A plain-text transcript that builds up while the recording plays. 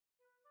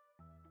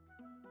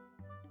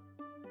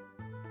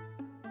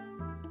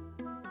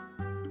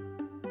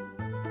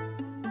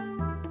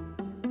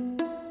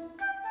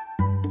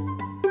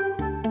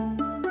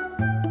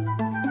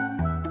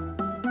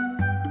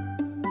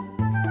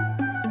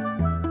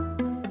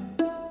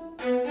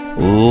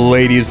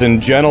Ladies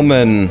and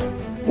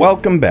gentlemen,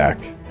 welcome back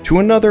to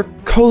another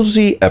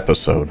cozy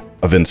episode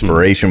of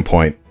Inspiration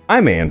Point.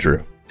 I'm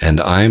Andrew. And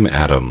I'm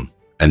Adam.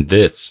 And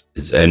this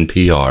is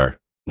NPR.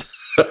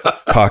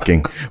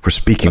 Talking. We're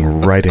speaking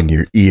right in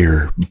your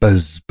ear.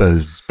 Buzz,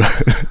 buzz,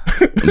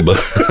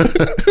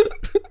 buzz.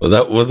 Well,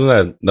 that was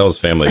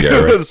Family Guy,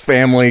 right? It was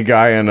Family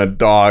Guy and a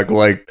dog,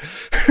 like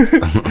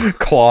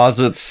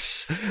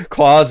closets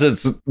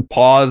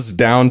paws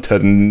down to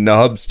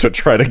nubs to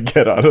try to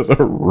get out of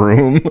the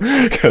room.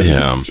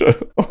 Yeah.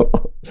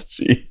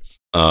 Jeez.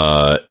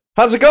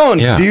 How's it going,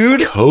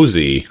 dude?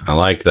 Cozy. I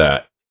like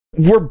that.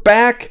 We're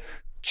back.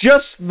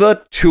 Just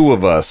the two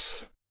of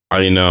us.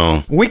 I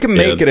know. We can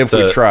make it if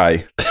we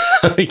try.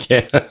 We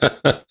can.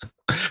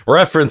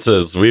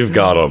 References. We've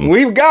got them.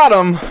 We've got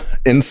them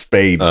in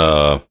spades.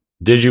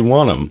 Did you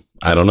want them?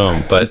 I don't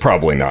know, but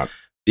probably not.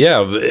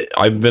 Yeah,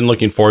 I've been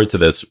looking forward to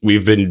this.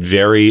 We've been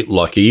very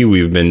lucky.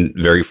 We've been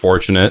very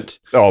fortunate.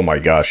 Oh my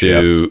gosh,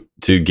 to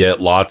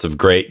get lots of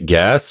great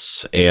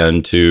guests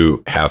and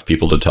to have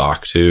people to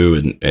talk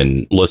to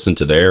and listen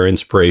to their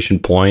inspiration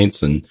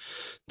points and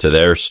to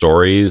their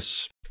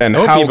stories. And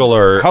how people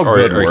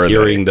are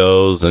hearing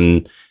those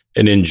and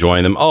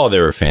enjoying them. Oh, they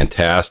were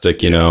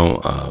fantastic. You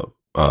know,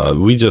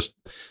 we just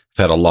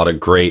have had a lot of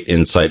great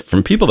insight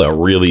from people that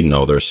really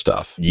know their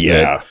stuff.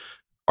 Yeah.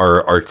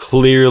 Are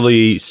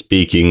clearly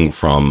speaking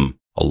from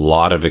a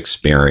lot of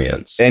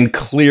experience. And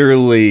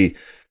clearly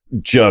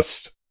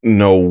just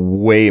know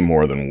way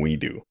more than we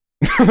do.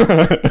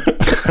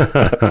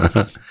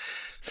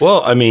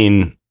 Well, I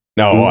mean,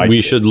 no,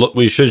 we should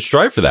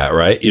strive for that,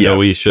 right? You know,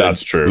 we should.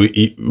 That's true.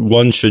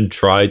 One should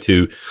try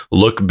to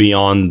look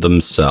beyond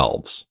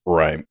themselves.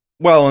 Right.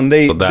 Well, and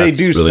they do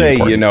really say,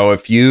 important. You know,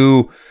 if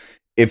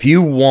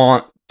you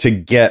want to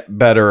get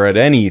better at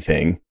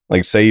anything,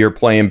 like say you're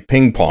playing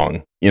ping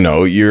pong, you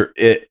know,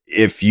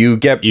 if you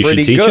get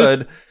pretty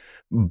good,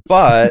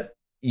 but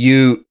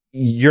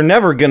you're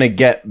never going to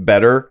get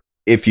better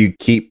if you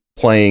keep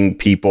playing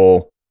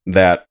people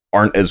that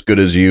aren't as good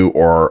as you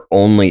or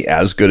only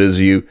as good as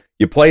you.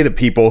 You play the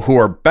people who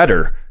are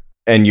better,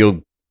 and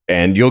you'll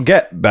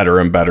get better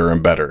and better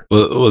and better.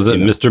 Was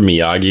it Mr.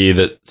 Miyagi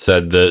that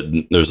said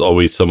that there's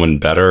always someone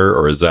better,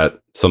 or is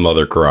that some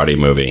other karate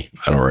movie?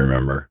 I don't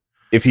remember.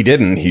 If he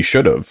didn't, he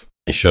should have.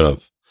 He should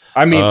have.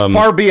 I mean,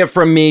 far be it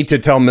from me to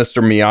tell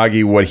Mr.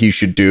 Miyagi what he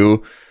should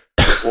do.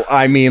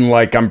 I mean,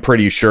 like, I'm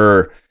pretty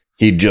sure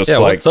he'd just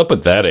what's up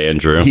with that,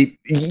 Andrew? You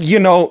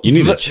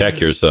need to check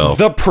yourself.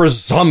 The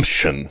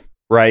presumption,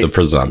 right? The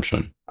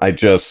presumption.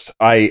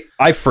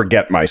 I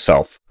forget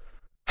myself.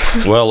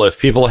 Well, if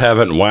people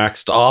haven't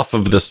waxed off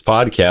of this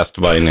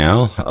podcast by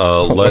now,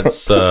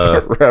 let's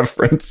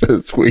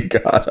references. We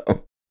got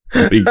them.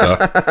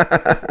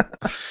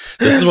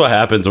 This is what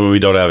happens when we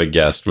don't have a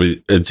guest.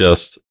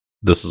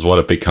 This is what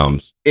it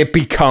becomes. It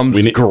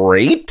becomes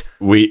great.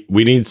 We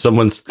need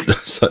someone's.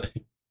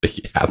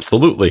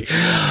 Absolutely.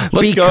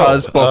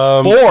 Because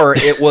before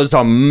it was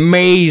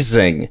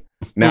amazing.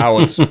 Now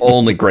it's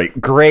only great.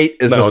 Great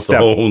is a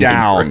step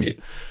down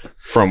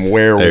from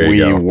where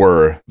we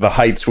were, the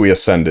heights we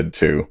ascended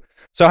to.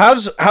 So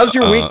how's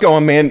your week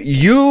going, man?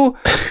 You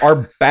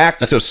are back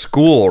to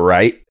school,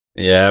 right?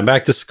 Yeah,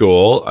 back to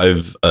school.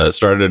 I've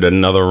started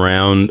another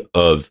round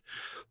of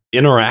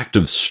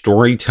interactive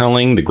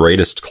storytelling, the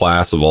greatest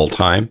class of all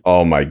time.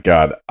 Oh my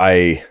God.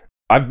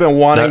 I've been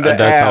wanting to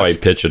That's ask, how I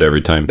pitch it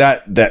every time.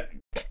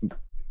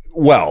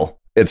 Well,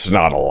 it's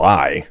not a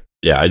lie.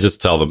 Yeah, I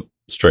just tell them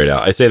straight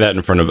out. I say that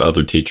in front of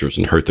other teachers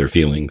and hurt their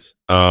feelings.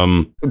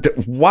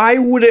 Why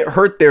would it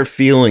hurt their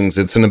feelings?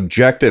 It's an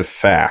objective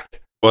fact.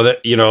 Well,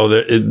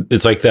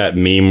 it's like that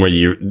meme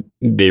where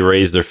they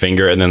raise their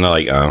finger and then they're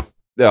like,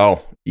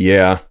 oh,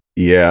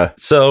 yeah.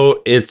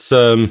 So it's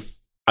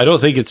I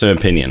don't think it's an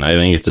opinion. I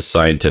think it's a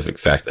scientific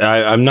fact.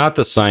 I'm not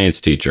the science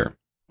teacher.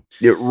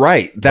 You're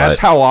right. That's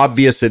how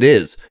obvious it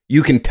is.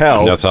 You can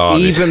tell,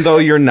 even though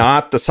you're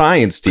not the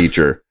science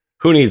teacher.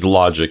 Who needs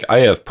logic?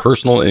 I have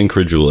personal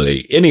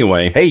incredulity.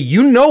 Anyway. Hey,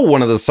 you know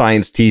one of the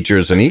science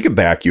teachers, and he could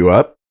back you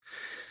up.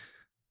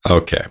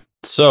 Okay.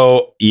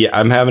 So, yeah,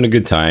 I'm having a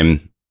good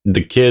time.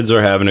 The kids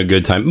are having a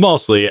good time.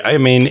 Mostly, I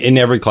mean, in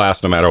every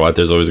class, no matter what,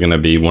 there's always going to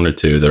be one or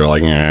two that are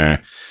like, eh.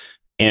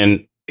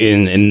 And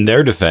in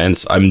their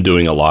defense, I'm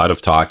doing a lot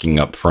of talking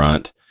up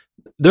front.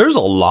 There's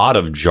a lot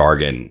of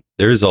jargon.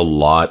 There's a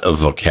lot of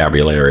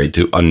vocabulary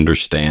to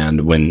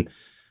understand when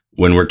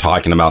we're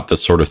talking about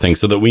this sort of thing,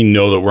 so that we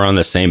know that we're on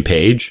the same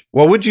page.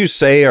 What would you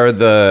say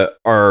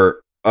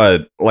are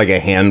like a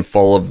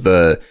handful of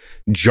the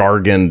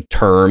jargon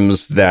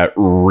terms that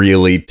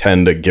really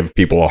tend to give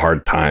people a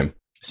hard time?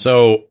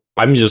 So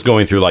I'm just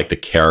going through like the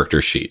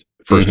character sheet,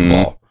 first of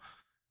all,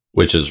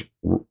 which is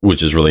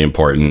really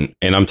important.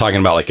 And I'm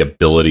talking about like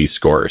ability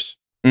scores.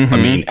 I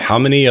mean, how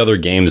many other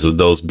games would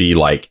those be,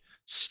 like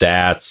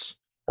stats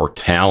or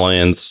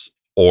talents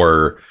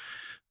or,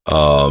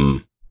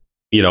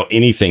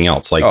 anything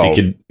else? Like they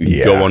could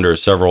go under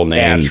several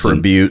names.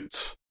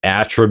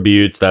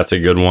 Attributes. That's a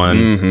good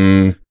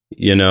one.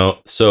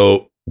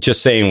 So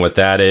just saying what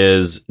that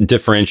is,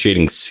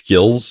 differentiating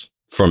skills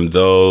from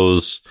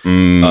those.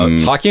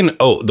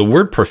 The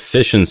word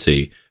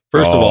proficiency.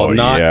 First of all,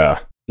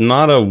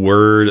 not a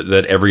word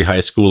that every high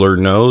schooler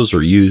knows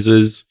or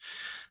uses.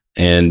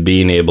 And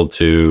being able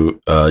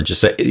to just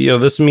say,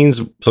 this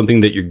means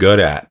something that you're good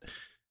at,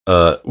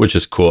 which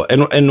is cool.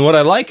 And what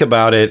I like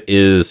about it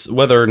is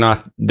whether or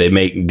not they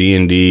make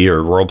D&D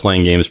or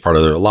role-playing games part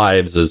of their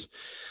lives is,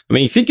 I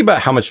mean, you think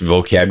about how much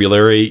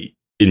vocabulary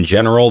in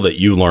general that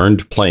you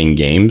learned playing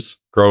games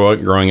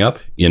growing up,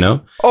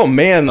 Oh,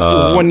 man.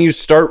 When you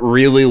start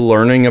really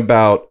learning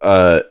about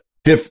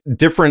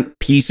different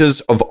pieces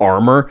of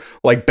armor,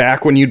 like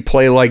back when you'd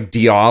play like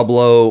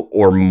Diablo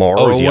or Morrowind.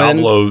 Oh,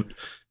 Diablo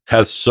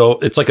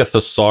it's like a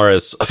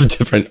thesaurus of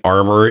different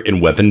armor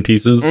and weapon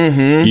pieces.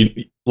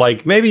 Mm-hmm.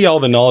 Maybe all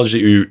the knowledge that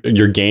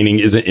you're gaining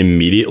isn't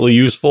immediately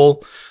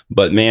useful,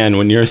 but man,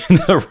 when you're in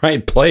the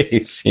right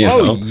place,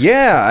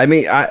 yeah. I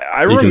mean,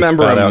 I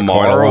remember in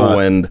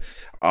Morrowind,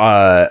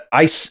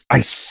 I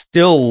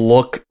still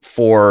look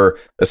for,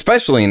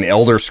 especially an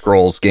Elder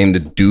Scrolls game, to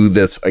do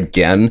this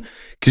again,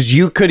 because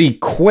you could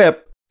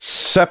equip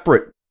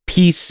separate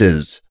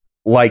pieces.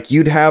 Like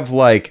you'd have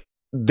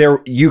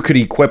you could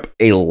equip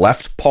a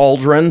left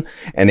pauldron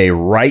and a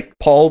right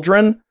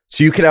pauldron.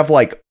 So you could have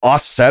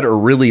offset or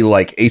really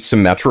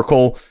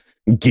asymmetrical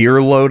gear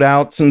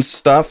loadouts and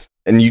stuff.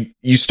 And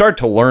you start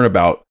to learn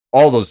about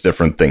all those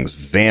different things,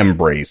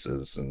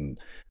 vambraces and,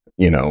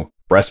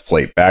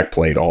 breastplate,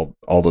 backplate,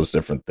 all those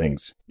different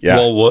things. Yeah.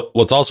 Well,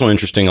 what's also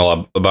interesting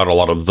about a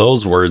lot of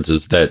those words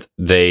is that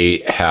they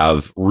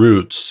have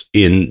roots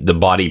in the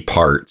body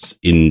parts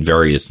in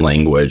various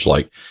language,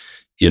 like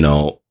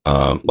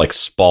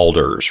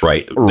spalders,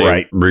 right?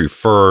 They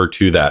refer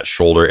to that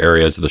shoulder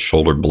area, to the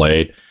shoulder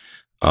blade,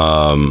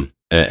 and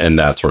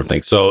that sort of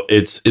thing. So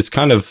it's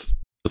kind of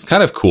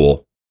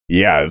cool.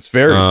 Yeah, it's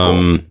very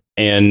cool.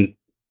 And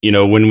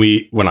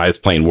when I was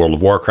playing World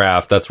of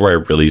Warcraft, that's where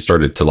I really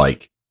started to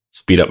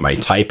speed up my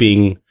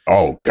typing.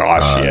 Oh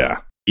gosh,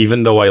 yeah.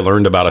 Even though I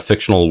learned about a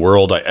fictional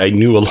world, I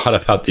knew a lot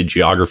about the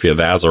geography of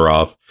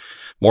Azeroth,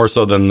 more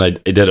so than I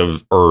did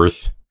of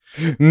Earth.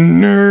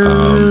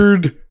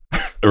 Nerd.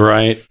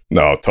 Right?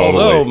 No,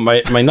 totally. Although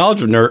my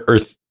knowledge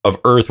of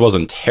Earth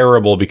wasn't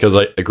terrible because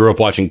I grew up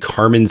watching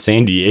Carmen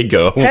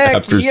Sandiego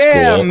after school.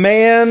 Yeah,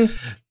 man.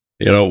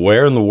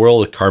 Where in the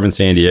world is Carmen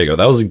Sandiego?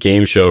 That was a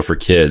game show for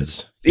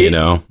kids. It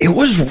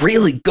was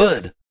really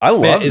good. I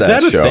love that show. Is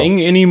that a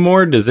thing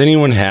anymore? Does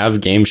anyone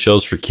have game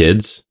shows for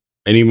kids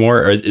anymore?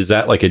 Or is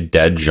that a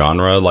dead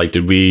genre?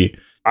 Did we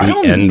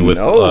end with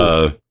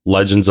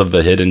Legends of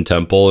the Hidden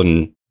Temple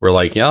and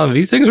we're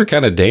these things are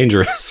kind of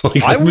dangerous.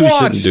 We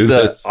shouldn't do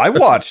this. I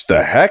watched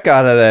the heck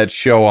out of that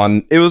show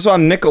it was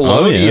on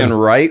Nickelodeon,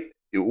 right?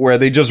 Where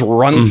they just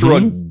run through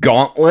a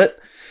gauntlet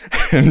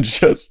and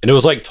it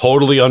was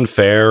totally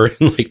unfair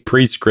and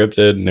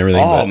pre-scripted and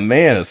everything. Oh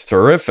man, it's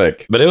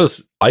terrific. But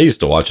I used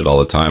to watch it all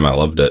the time. I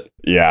loved it.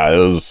 Yeah, it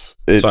was.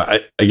 So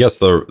I guess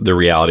the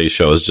reality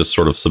show has just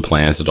sort of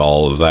supplanted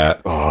all of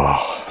that.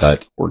 Oh,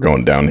 but we're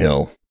going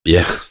downhill.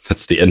 Yeah,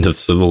 that's the end of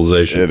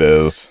civilization. It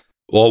is.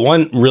 Well,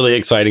 one really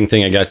exciting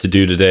thing I got to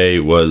do today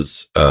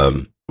was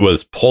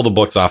pull the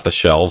books off the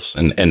shelves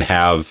and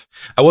have,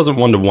 I wasn't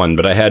 1-to-1,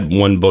 but I had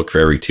one book for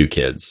every 2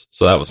 kids.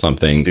 So that was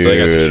something. Dude. So they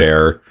got to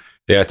share.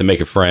 They got to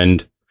make a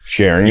friend.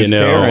 Sharing is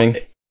caring.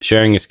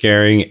 Sharing is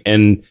caring.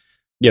 And,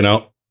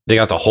 they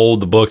got to hold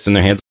the books in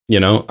their hands.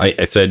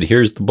 I said,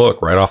 here's the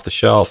book right off the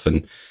shelf.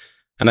 And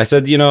I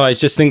said, I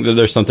just think that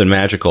there's something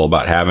magical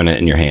about having it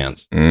in your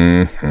hands.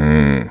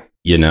 Mm-hmm.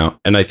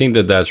 And I think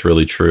that that's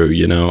really true,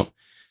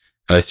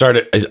 And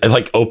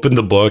I opened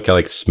the book,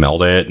 I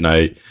smelled it, and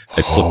I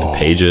flipped the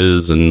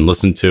pages and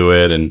listened to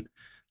it. And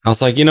I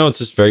was like, it's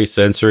just very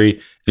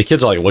sensory. The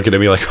kids are looking at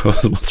me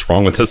what's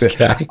wrong with this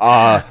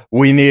guy?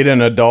 We need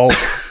an adult.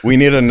 We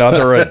need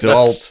another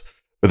adult.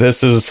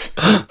 This is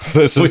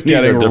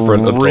getting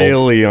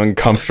really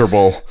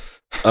uncomfortable.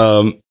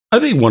 I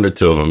think 1 or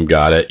 2 of them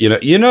got it.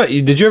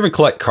 Did you ever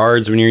collect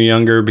cards when you were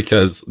younger?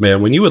 Because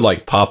man, when you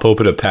would pop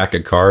open a pack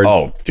of cards.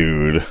 Oh,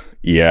 dude.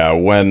 Yeah,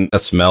 when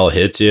that smell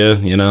hits you,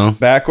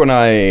 Back when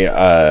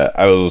I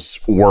was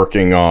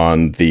working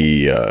on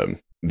the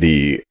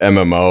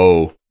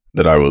MMO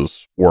that I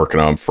was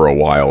working on for a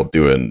while,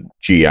 doing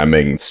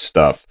GMing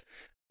stuff.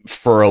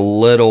 For a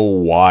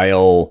little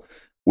while,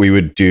 we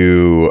were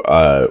doing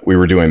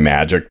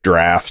Magic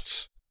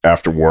drafts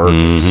after work.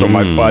 Mm-hmm. So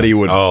my buddy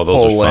would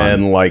pull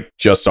in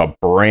just a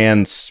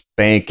brand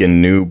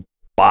spanking new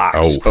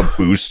box of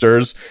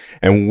boosters,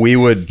 and we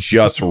would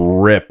just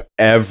rip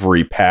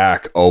every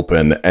pack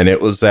open, and it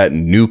was that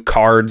new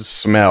card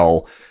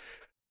smell.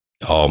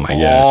 Oh my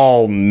gosh.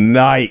 All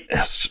night.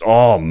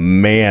 Oh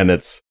man,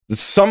 it's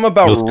something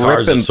about those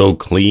cards ripping. Are so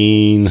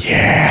clean.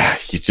 Yeah,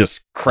 you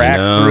just crack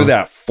through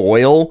that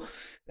foil,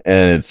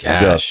 and it's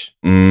just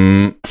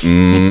Well,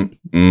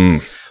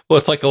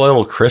 it's like a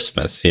little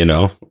Christmas, It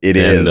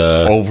is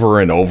over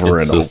and over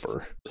and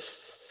over.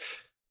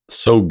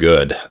 So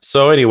good.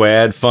 So anyway,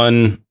 I had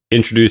fun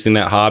introducing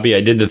that hobby.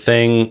 I did the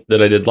thing that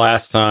I did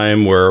last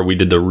time where we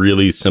did the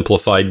really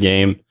simplified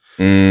game.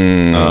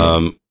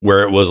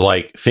 where it was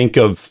like, think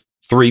of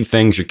 3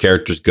 things your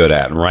character's good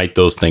at and write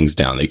those things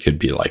down. They could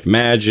be like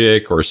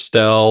magic or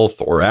stealth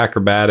or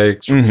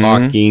acrobatics or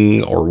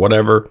talking or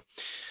whatever.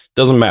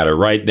 Doesn't matter.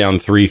 Write down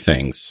 3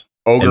 things.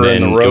 Ogre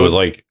in the road. It was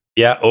like,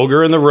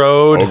 ogre in the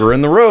road. Ogre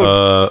in the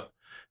road.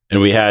 And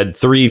we had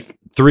three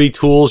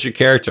tools your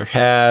character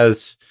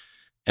has.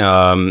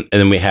 And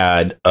then we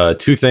had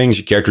 2 things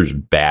your character's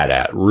bad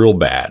at, real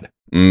bad.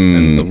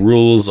 And the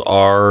rules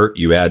are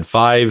you add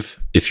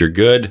 5 if you're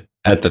good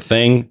at the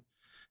thing.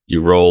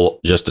 You roll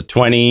just a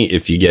 20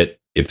 if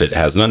it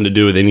has nothing to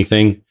do with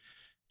anything.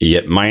 You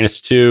get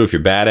 -2 if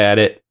you're bad at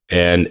it.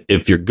 And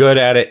if you're good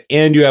at it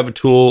and you have a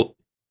tool,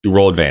 you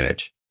roll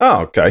advantage.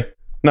 Oh, okay.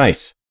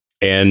 Nice.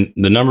 And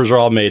the numbers are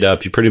all made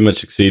up. You pretty much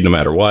succeed no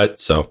matter what.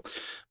 So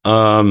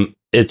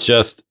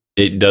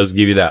it does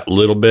give you that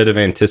little bit of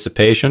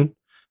anticipation,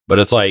 but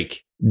it's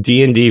like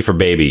D&D for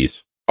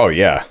babies. Oh,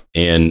 yeah.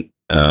 And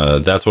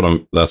that's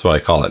what I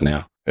call it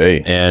now.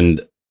 Hey.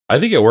 And I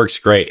think it works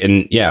great.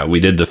 And yeah, we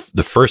did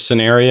the first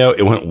scenario.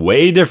 It went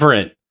way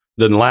different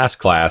than last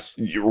class.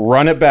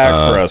 Run it back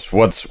for us.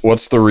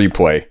 What's the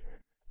replay?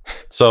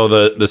 So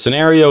the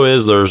scenario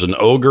is there's an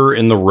ogre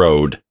in the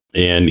road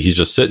and he's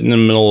just sitting in the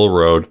middle of the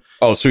road.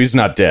 Oh, so he's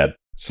not dead.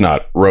 It's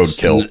not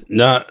roadkill.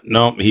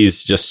 No,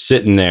 he's just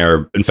sitting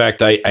there. In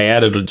fact, I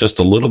added just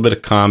a little bit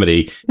of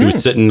comedy. He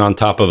was sitting on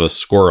top of a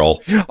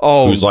squirrel.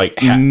 Oh, who's like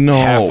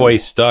halfway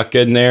stuck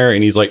in there,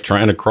 and he's like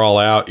trying to crawl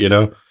out.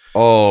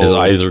 Oh, his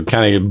eyes are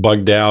kind of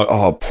bugged out.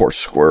 Oh, poor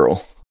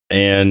squirrel.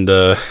 And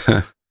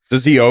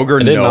does the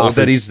ogre know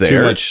that he's there?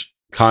 Too much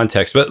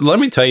context, but let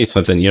me tell you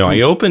something.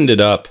 I opened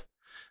it up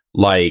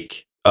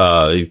like.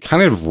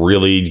 Kind of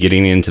really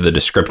getting into the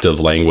descriptive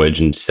language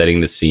and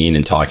setting the scene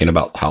and talking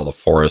about how the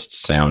forest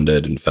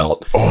sounded and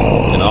felt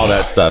and all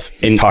that stuff.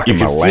 And talking you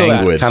can about feel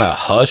language, that kind of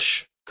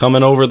hush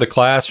coming over the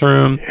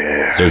classroom.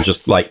 Yeah. So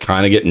just like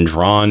kind of getting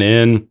drawn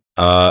in.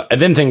 And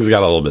then things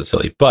got a little bit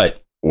silly.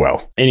 But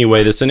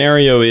anyway, the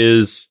scenario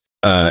is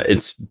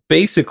it's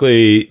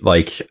basically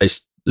like I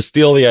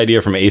steal the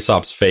idea from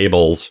Aesop's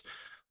Fables,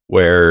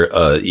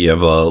 where you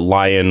have a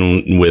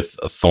lion with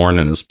a thorn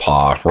in his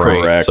paw,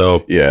 right? Correct.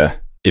 So yeah.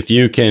 If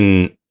you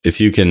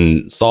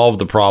can solve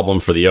the problem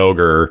for the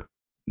ogre,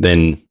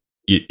 then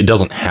it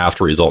doesn't have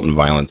to result in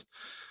violence.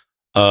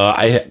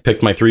 I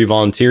picked my 3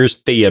 volunteers.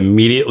 They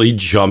immediately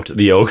jumped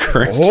the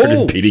ogre and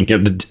started beating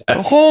him to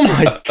death. Oh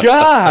my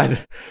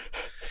God.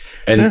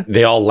 And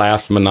they all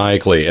laughed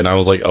maniacally. And I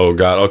was like, oh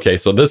God. Okay.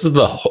 So this is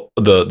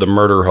the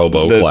murder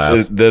hobo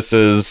class. This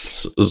is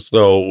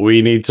so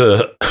we need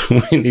to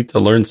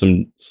learn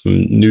some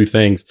new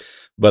things.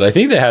 But I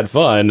think they had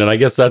fun, and I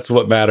guess that's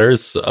what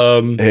matters.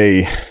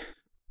 Hey,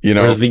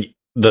 whereas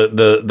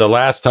the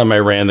last time I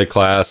ran the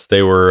class,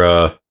 they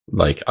were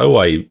like,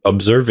 "Oh, I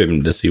observe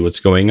him to see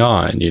what's going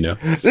on."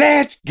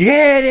 Let's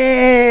get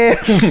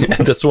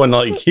him. This one,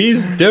 like,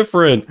 he's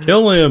different.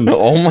 Kill him.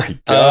 Oh my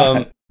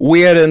God.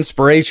 We at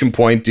Inspiration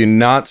Point do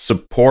not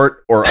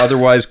support or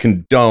otherwise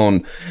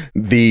condone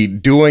the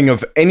doing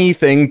of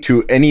anything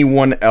to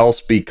anyone else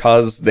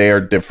because they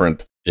are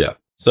different. Yeah.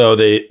 So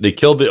they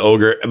killed the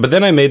ogre, but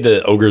then I made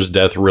the ogre's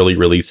death really,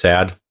 really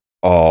sad.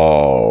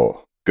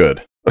 Oh,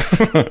 good.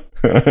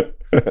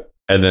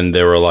 And then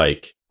they were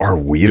like, "Are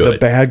we the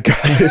bad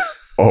guys?"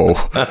 Oh.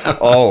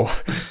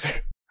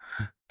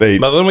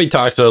 But then we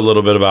talked a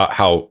little bit about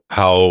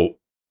how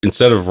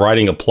instead of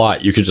writing a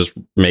plot, you could just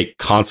make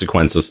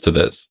consequences to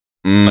this.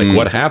 Like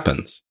what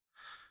happens,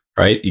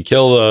 right? You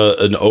kill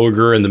an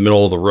ogre in the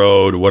middle of the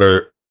road. What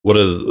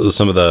is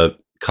some of the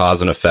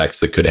cause and effects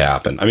that could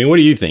happen? I mean, what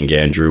do you think,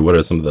 Andrew? What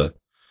are some of the...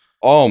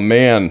 Oh,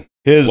 man.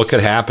 What could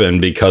happen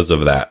because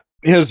of that?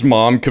 His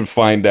mom could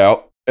find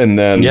out, and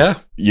then,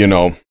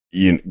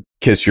 you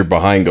kiss your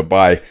behind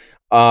goodbye.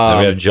 Then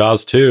we have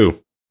Jaws 2.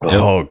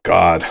 Oh,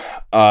 God.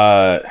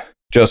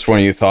 Just when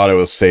you thought it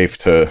was safe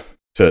to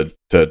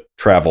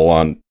travel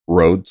on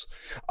roads.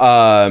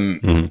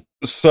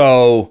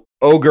 So,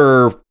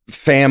 ogre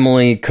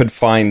family could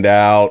find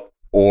out,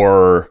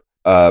 or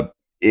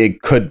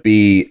it could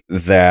be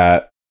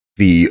that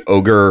the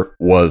ogre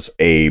was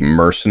a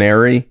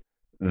mercenary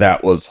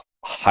that was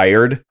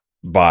hired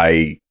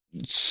by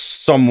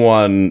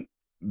someone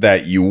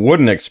that you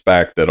wouldn't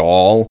expect at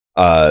all.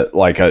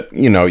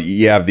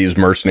 You have these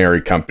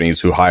mercenary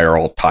companies who hire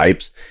all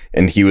types,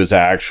 and he was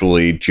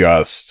actually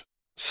just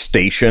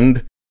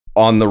stationed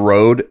on the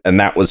road, and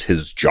that was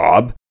his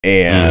job.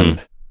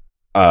 And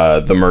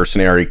the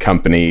mercenary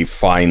company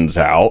finds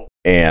out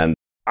and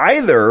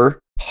either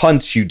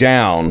hunts you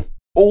down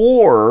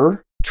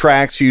or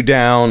tracks you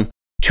down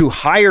to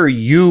hire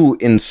you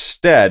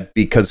instead,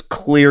 because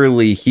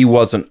clearly he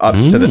wasn't up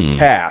to the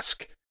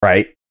task,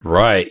 right?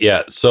 Right,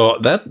 yeah. So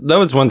that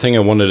was one thing I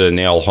wanted to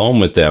nail home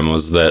with them,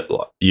 was that,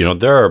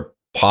 there are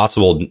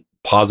possible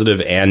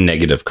positive and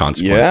negative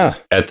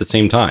consequences at the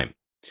same time.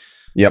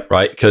 Yep.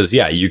 Right? Because,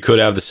 you could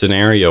have the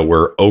scenario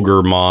where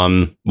ogre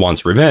mom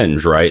wants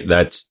revenge, right?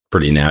 That's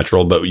pretty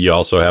natural. But you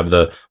also have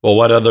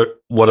what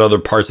other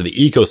parts of the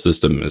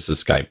ecosystem is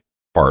this guy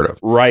part of?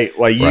 Right.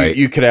 Like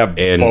you could have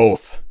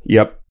both.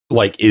 Yep.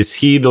 like, is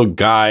he the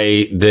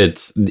guy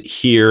that's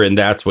here and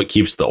that's what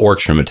keeps the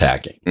orcs from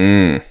attacking?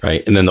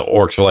 Right. And then the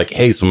orcs are like,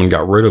 hey, someone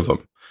got rid of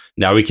him.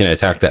 Now we can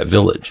attack that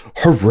village.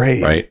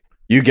 Hooray. Right.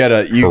 You get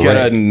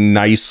a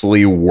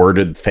nicely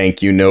worded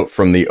thank you note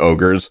from the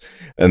ogres.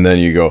 And then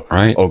you go,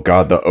 right. Oh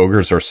God, the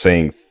ogres are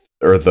saying,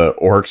 or the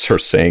orcs are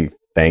saying,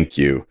 thank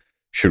you.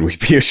 Should we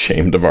be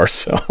ashamed of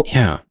ourselves?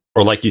 Yeah.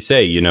 Or like you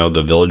say,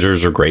 the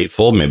villagers are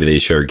grateful. Maybe they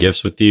share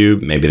gifts with you.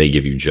 Maybe they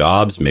give you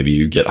jobs. Maybe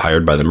you get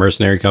hired by the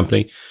mercenary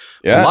company.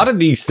 Yeah. A lot of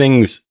these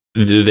things,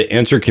 the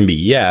answer can be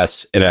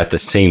yes, and at the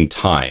same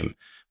time,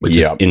 which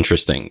is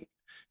interesting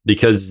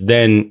because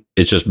then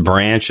it just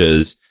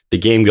branches. The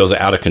game goes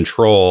out of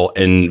control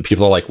and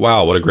people are like,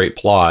 wow, what a great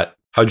plot.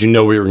 How'd you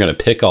know we were going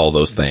to pick all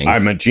those things?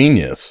 I'm a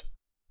genius.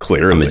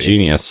 Clearly. I'm a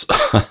genius.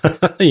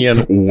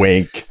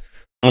 Wink.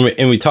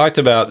 And we talked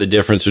about the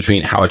difference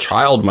between how a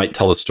child might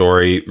tell a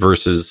story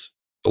versus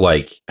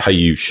like how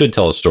you should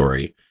tell a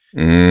story.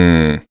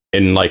 And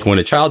like when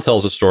a child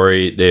tells a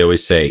story, they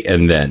always say,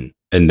 and then.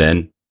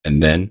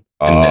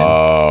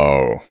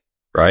 Oh.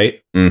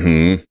 Right?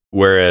 Mm-hmm.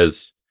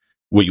 Whereas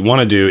what you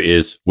want to do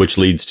is which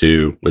leads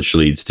to.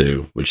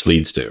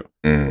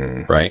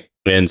 Right?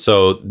 And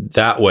so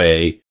that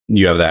way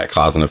you have that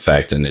cause and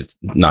effect, and it's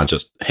not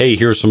just, hey,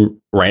 here's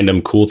some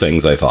random cool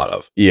things I thought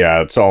of.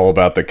 Yeah, it's all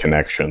about the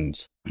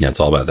connections. Yeah,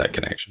 it's all about that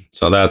connection.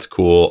 So that's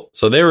cool.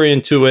 So they were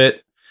into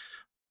it.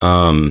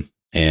 And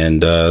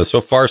so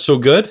far so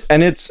good.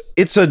 And it's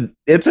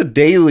a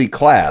daily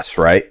class,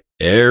 right?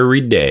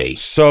 Every day.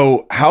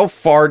 So how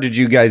far did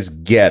you guys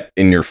get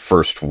in your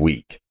first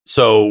week?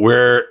 So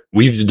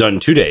we've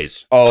done 2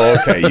 days. Oh,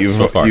 okay.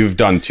 You've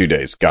done 2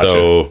 days. Gotcha.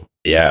 So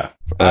yeah.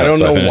 I don't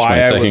know why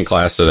my second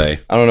class today.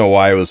 I don't know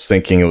why I was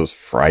thinking it was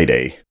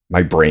Friday.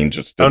 My brain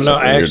just did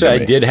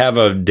I did have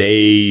a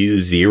day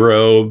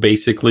 0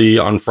 basically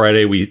on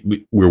Friday.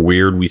 We're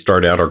weird. We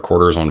start out our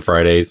quarters on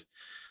Fridays.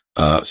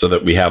 So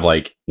that we have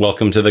like,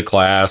 welcome to the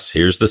class.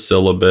 Here's the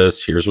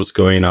syllabus. Here's what's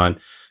going on.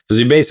 Because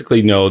we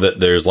basically know that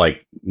there's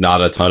like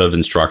not a ton of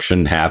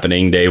instruction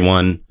happening day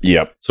 1.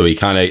 Yep. So we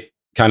kind of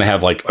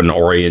have like an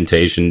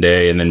orientation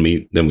day, and then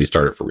we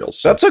start it for real.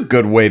 So that's a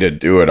good way to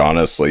do it.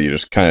 Honestly, you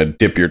just kind of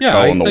dip your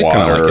toe in the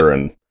water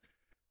and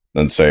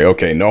then say,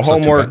 okay, no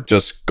homework.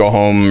 Just go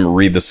home,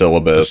 read the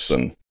syllabus,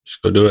 and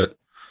just go do it.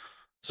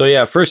 So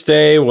yeah, first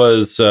day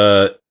was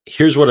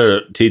here's what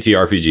a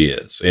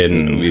TTRPG is,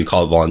 and we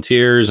call it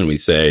volunteers, and we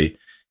say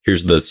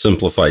here's the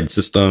simplified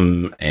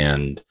system,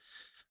 and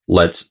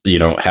let's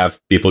have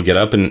people get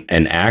up and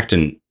act.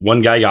 And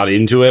one guy got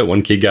into it.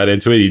 One kid got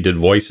into it. He did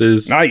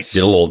voices. Nice.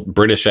 Did a little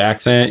British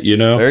accent,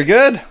 Very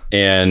good.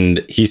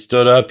 And he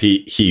stood up.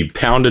 He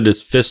pounded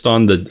his fist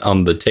on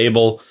the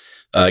table.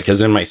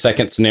 Because in my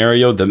second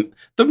scenario, the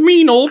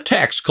mean old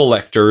tax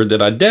collector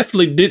that I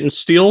definitely didn't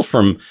steal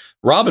from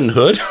Robin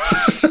Hood.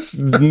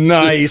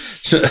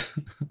 Nice.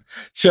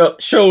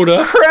 Showed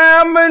up.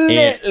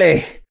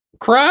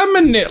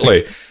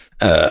 Criminally.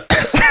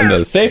 And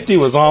the safety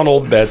was on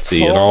old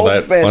Betsy and all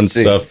that fun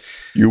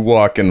stuff. You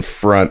walk in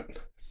front,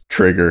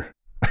 Trigger.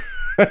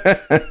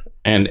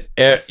 And,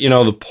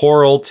 the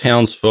poor old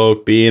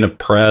townsfolk being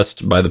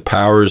oppressed by the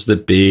powers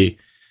that be.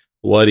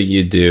 What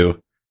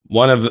do?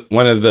 One of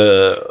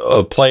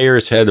the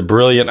players had a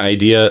brilliant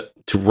idea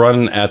to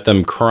run at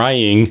them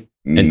crying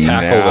and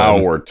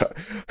tackle them.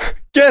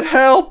 Get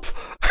help!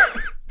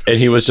 And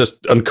he was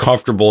just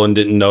uncomfortable and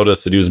didn't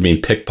notice that he was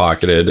being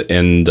pickpocketed.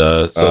 And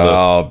that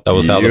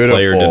was how the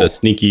player did a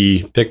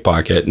sneaky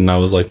pickpocket. And I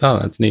was like, oh,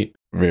 that's neat.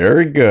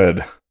 Very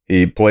good.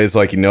 He plays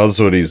like he knows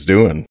what he's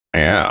doing.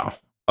 Yeah.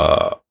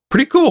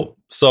 Pretty cool.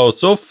 So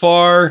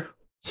far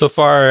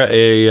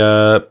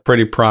a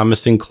pretty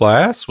promising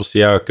class. We'll see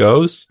how it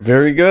goes.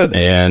 Very good.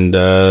 And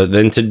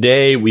then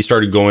today we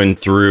started going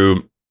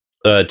through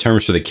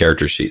terms for the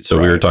character sheet. So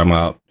we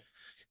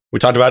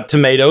talked about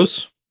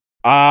tomatoes.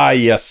 Ah,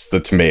 yes, the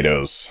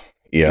tomatoes.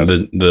 Yeah,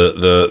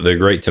 the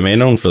great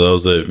tomato. And for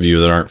those of you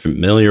that aren't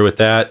familiar with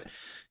that,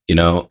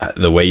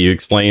 the way you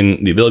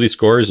explain the ability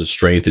scores is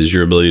strength is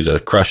your ability to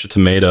crush a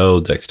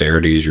tomato,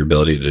 dexterity is your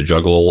ability to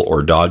juggle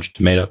or dodge a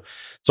tomato,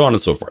 so on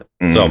and so forth.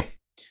 So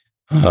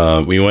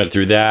we went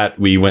through that.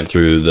 We went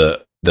through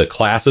the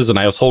classes, and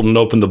I was holding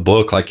open the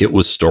book like it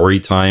was story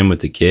time with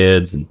the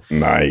kids. And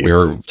nice. We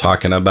were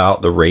talking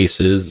about the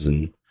races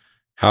and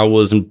how it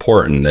was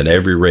important that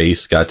every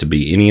race got to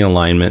be any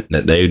alignment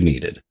that they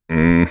needed.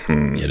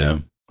 Mm-hmm.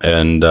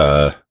 And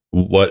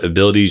what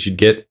abilities you'd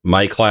get.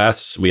 My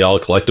class, we all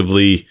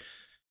collectively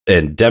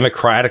and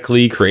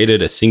democratically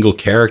created a single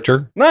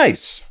character.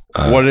 Nice.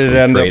 What did it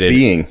end up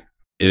being?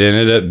 It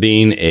ended up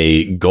being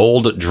a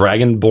gold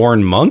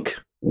dragonborn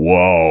monk.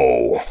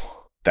 Whoa.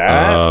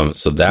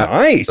 Nice.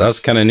 That's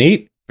kind of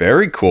neat.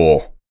 Very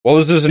cool. What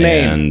was his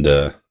name?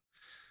 And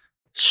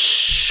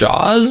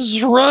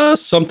Shazra,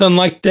 something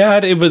like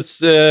that. It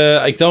was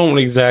I don't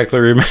exactly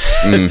remember.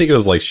 I think it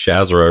was like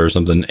Shazra or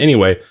something.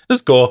 Anyway,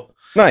 it's cool.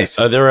 Nice.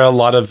 There are a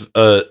lot of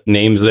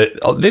names that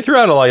they threw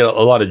out a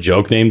lot of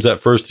joke names at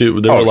first too.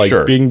 They were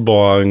like Bing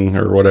Bong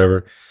or whatever.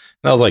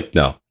 And I was like,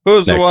 no.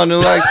 Who's the one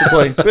who likes to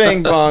play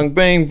Bing Bong,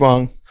 Bing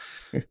Bong?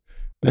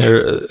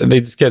 They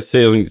just kept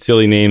saying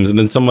silly names, and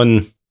then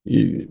someone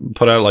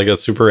put out like a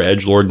super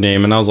edgelord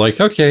name, and I was like,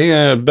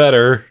 okay,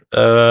 better.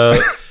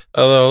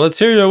 Although let's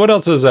hear what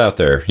else is out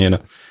there, you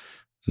know.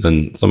 And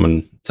then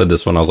someone said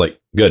this one. I was like,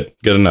 good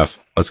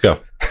enough. Let's go.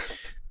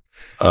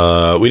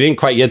 We didn't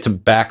quite get to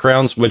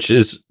backgrounds, which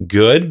is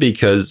good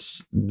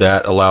because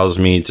that allows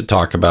me to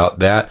talk about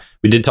that.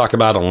 We did talk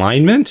about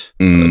alignment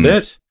a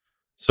bit.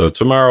 So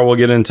tomorrow we'll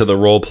get into the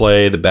role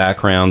play, the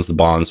backgrounds, the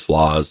bonds,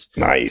 flaws.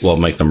 Nice. We'll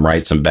make them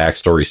write some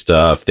backstory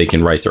stuff. They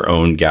can write their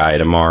own guy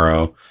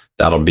tomorrow.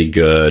 That'll be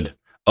good.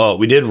 Oh,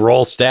 we did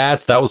roll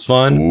stats. That was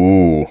fun.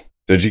 Ooh.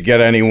 Did you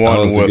get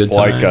anyone with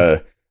like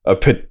a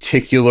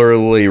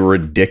particularly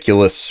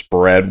ridiculous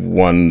spread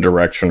one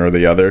direction or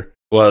the other?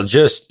 Well,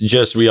 just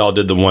we all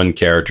did the one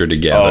character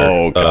together.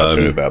 Oh,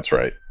 gotcha. That's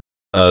right.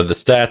 The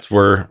stats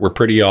were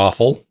pretty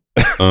awful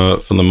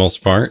for the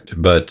most part,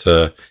 but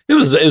it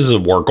was a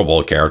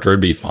workable character.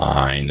 It'd be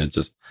fine. It's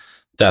just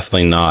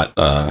definitely not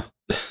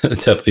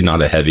definitely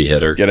not a heavy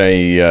hitter. Get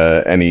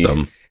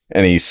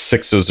any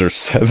sixes or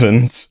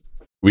sevens?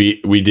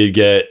 We did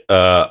get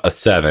a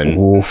 7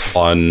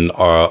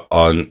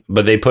 on,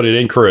 but they put it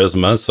in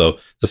charisma, so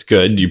that's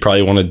good. You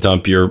probably want to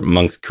dump your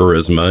monk's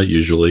charisma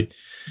usually.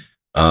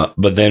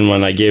 But then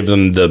when I gave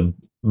them the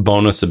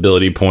bonus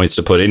ability points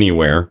to put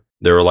anywhere,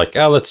 they were like,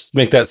 let's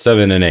make that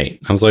 7 and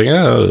 8. I was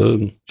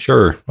like,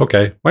 sure.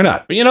 Okay. Why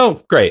not? You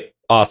know, great.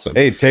 Awesome.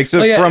 Hey, it takes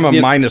it from a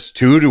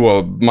 -2 to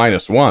a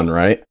 -1,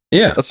 right?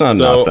 Yeah. That's not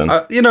nothing.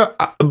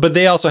 But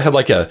they also had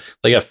like a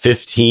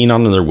 15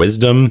 on their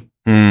wisdom.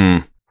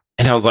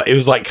 And I was like, it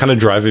was like kind of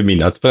driving me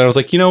nuts. But I was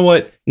like, you know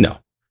what? No,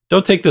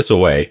 don't take this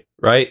away.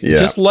 Right. Yeah.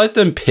 Just let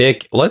them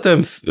pick, let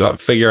them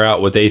figure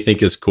out what they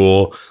think is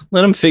cool.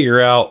 Let them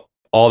figure out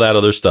all that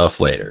other stuff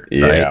later.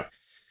 Yeah. Right?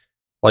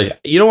 Like,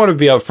 you don't want to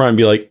be up front and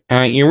be like,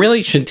 you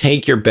really should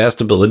take your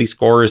best ability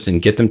scores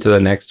and get them to the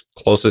next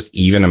closest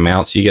even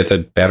amount so you get the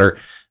better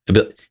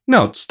ability.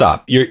 No,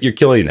 stop. You're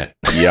killing it.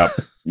 Yep.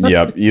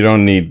 You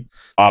don't need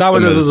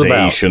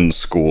optimization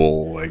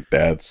school. Like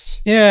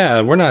that's.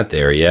 Yeah, we're not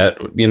there yet,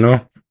 you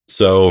know?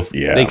 So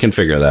they can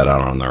figure that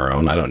out on their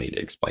own. I don't need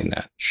to explain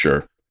that.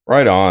 Sure.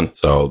 Right on.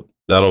 So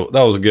that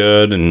was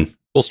good. And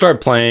we'll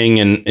start playing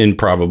in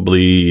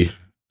probably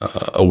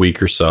a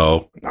week or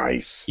so.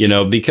 Nice. You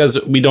know,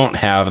 because we don't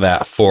have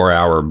that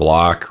 4-hour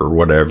block or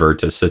whatever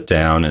to sit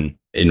down and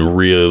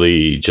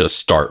really just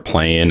start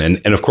playing.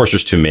 And of course,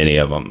 there's too many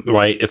of them,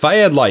 right? If I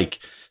had like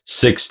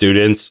 6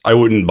 students, I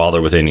wouldn't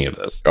bother with any of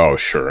this. Oh,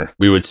 sure.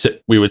 We would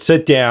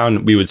sit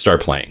down, we would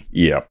start playing.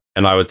 Yep.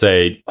 And I would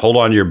say, hold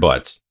on to your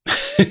butts.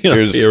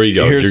 Here we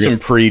go. Here's some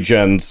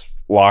pre-gens,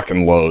 lock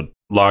and load.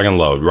 Log and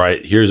load,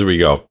 right? Here's where we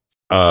go.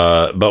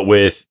 But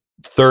with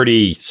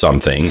 30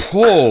 something.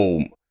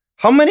 Oh,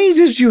 how many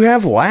did you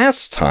have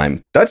last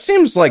time? That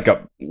seems like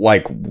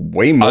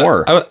way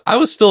more. I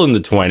was still in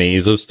the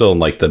 20s. I was still in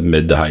like the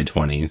mid to high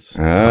 20s.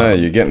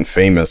 You're getting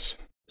famous.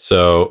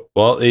 So,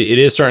 well, it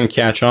is starting to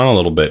catch on a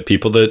little bit.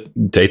 People that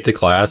take the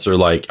class are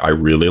like, I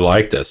really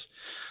like this.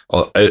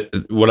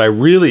 What I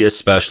really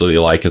especially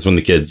like is when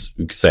the kids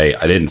say,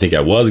 I didn't think I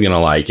was going to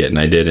like it and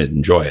I didn't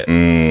enjoy it.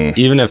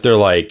 Even if they're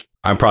like,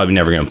 I'm probably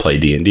never going to play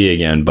D&D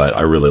again, but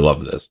I really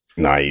love this.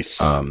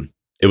 Nice.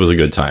 It was a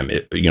good time.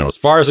 As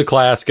far as the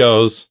class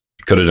goes,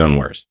 could have done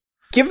worse.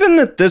 Given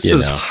that this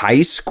is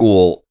high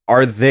school,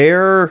 are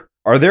there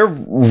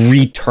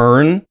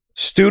return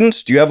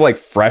students? Do you have like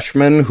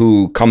freshmen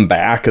who come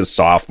back as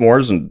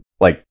sophomores and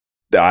like,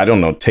 I don't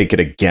know, take it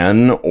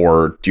again?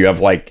 Or do you have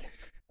like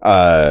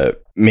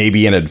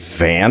maybe an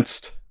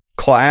advanced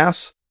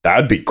class?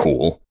 That'd be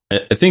cool.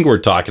 I think we're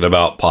talking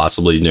about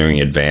possibly doing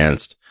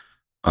advanced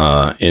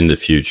in the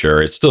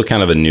future. It's still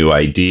kind of a new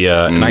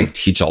idea, and I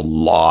teach a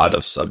lot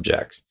of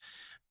subjects.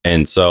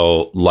 And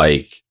so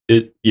like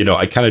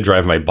I kind of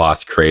drive my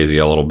boss crazy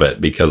a little bit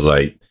because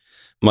I'm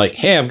like,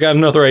 hey, I've got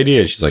another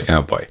idea. And she's like,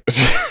 oh boy.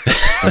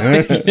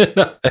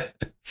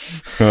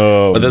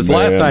 But this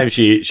last time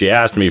she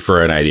asked me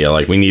for an idea,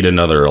 like, we need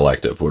another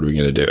elective. What are we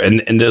going to do?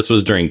 And this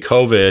was during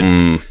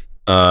COVID,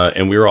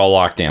 and we were all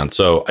locked down.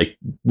 So I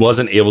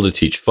wasn't able to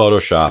teach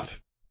Photoshop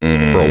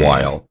for a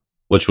while,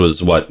 which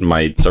was what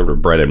my sort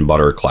of bread and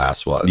butter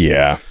class was.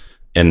 Yeah.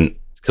 And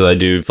it's because I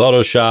do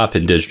Photoshop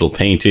and digital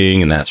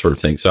painting and that sort of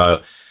thing.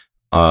 So,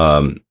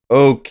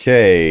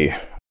 okay.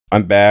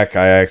 I'm back.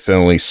 I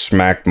accidentally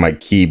smacked my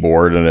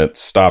keyboard and it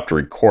stopped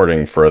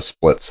recording for a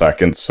split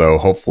second. So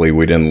hopefully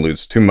we didn't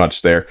lose too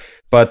much there.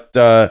 But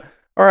all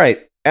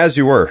right, as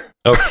you were.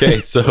 Okay,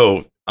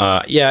 so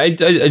I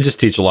just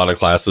teach a lot of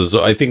classes.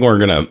 So I think we're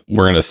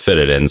gonna fit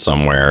it in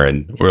somewhere,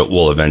 and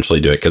we'll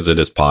eventually do it because it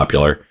is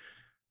popular.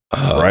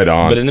 Right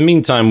on. But in the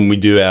meantime, we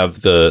do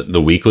have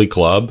the weekly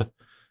club.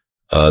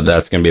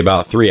 That's gonna be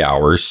about 3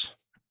 hours.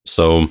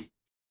 So.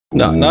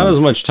 Not as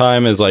much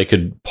time as I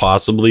could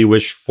possibly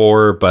wish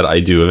for, but I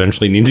do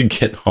eventually need to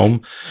get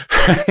home.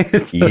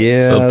 Right?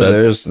 Yeah, so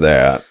there's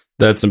that.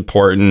 That's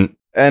important.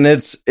 And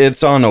it's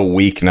on a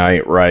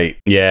weeknight, right?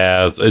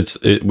 Yeah,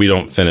 we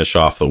don't finish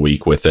off the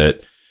week with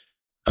it.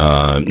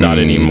 Not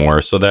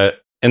anymore. So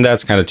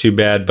that's kind of too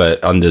bad,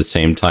 but on the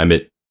same time,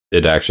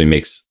 it actually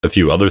makes a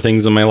few other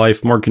things in my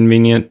life more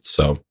convenient.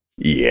 So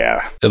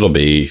yeah, it'll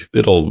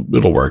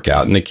work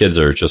out. And the kids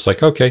are just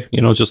like, okay,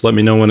 just let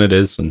me know when it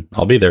is and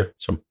I'll be there.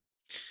 So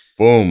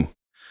boom.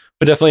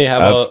 We definitely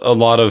have a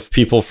lot of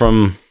people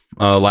from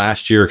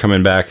last year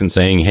coming back and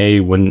saying, hey,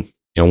 when's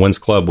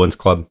club?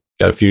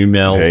 Got a few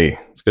emails. Hey,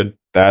 it's good.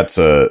 That's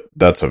a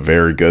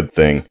very good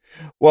thing.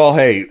 Well,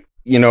 hey,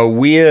 I know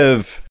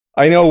we've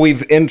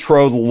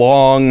introed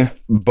long,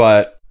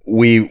 but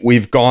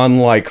we've gone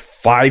like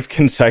 5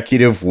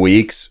 consecutive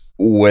weeks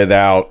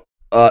without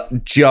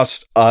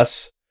just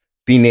us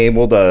being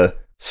able to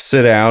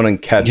sit down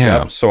and catch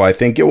up. So I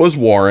think it was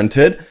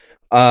warranted.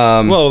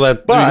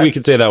 We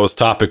could say that was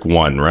topic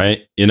 1,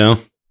 right?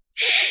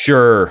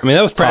 Sure. I mean,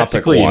 that was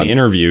practically an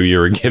interview you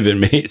were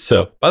giving me.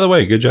 So, by the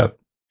way, good job.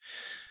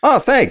 Oh,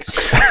 thanks.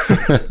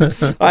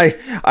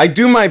 I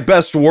do my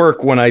best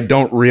work when I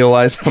don't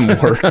realize I'm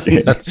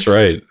working. That's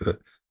right.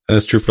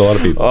 That's true for a lot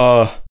of people.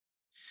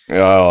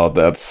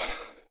 That's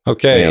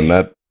okay.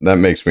 Man, that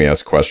makes me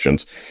ask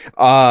questions.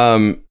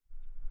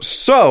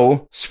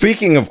 So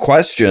speaking of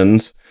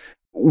questions,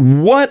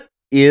 what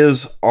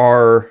is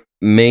our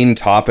main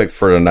topic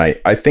for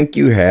tonight? I think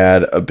you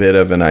had a bit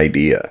of an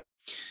idea.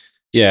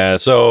 Yeah.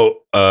 So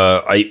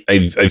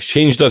I've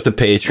changed up the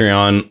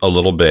Patreon a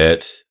little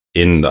bit.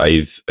 And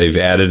I've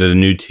added a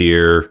new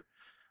tier,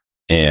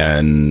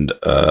 and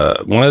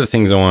one of the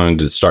things I wanted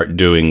to start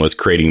doing was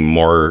creating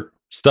more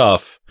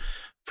stuff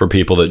for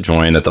people that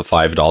join at the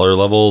 $5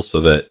 level,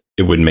 so that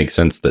it would make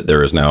sense that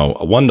there is now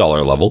a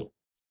 $1 level.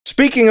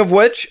 Speaking of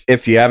which,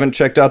 if you haven't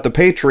checked out the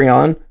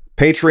Patreon,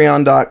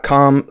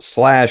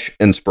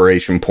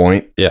 patreon.com/inspiration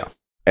point. Yeah,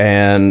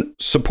 and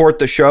support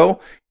the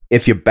show.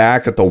 If you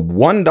back at the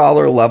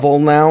 $1 level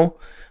now,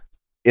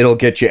 it'll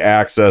get you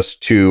access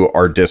to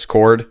our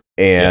Discord.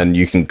 And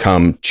you can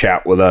come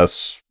chat with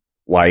us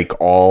like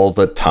all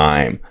the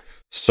time.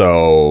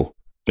 So,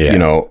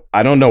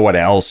 I don't know what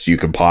else you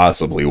could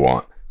possibly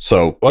want.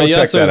 So, you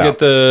also get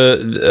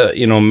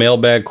the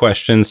mailbag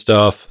question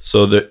stuff.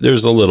 So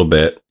there's a little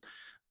bit.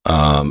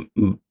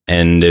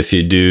 And if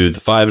you do the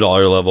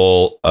 $5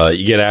 level,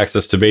 you get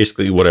access to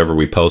basically whatever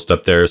we post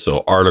up there.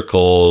 So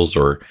articles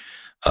or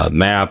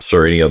maps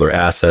or any other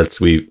assets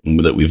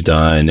that we've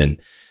done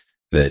and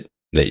that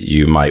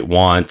you might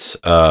want.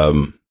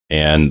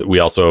 And we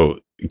also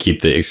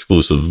keep the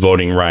exclusive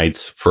voting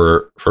rights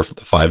for the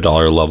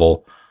 $5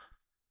 level.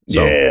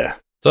 So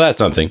that's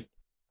something.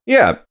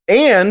 Yeah.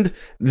 And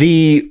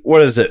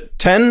what is it?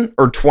 10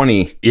 or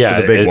 20 yeah,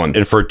 for the big one.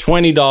 And for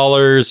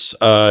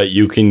 $20,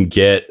 you can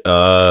get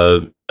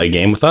a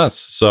game with us.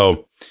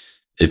 So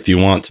if you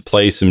want to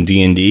play some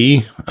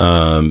D&D,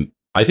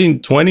 I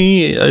think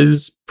 20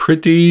 is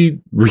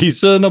pretty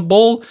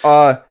reasonable.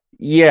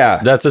 Yeah.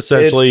 That's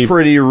essentially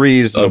pretty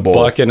reasonable.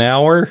 $1 an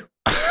hour.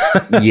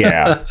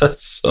 Yeah.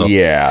 So,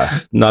 yeah.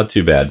 Not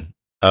too bad.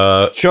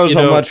 Shows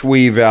how much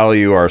we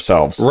value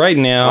ourselves. Right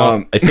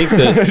now, I think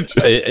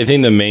that I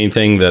think the main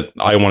thing that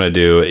I want to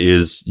do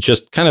is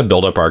just kind of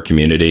build up our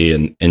community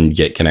and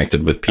get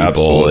connected with people.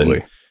 Absolutely.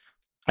 And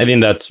I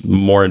think that's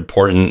more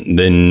important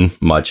than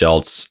much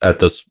else at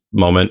this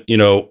moment.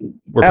 We're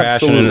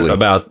passionate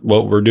about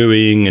what we're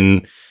doing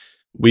and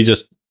we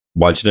just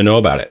want you to know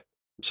about it.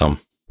 So,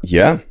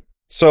 yeah.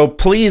 So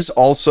please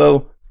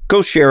also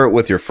go share it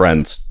with your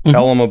friends.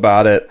 Tell them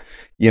about it.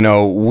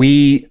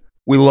 We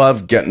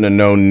love getting to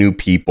know new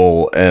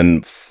people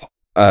and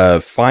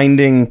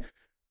finding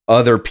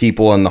other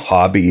people in the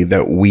hobby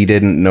that we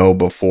didn't know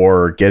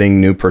before, getting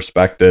new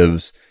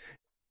perspectives.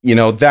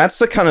 That's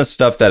the kind of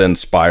stuff that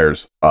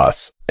inspires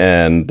us.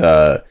 And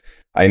I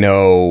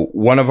know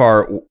one of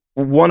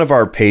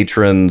our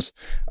patrons,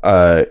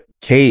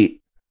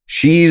 Kate,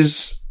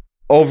 she's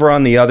over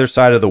on the other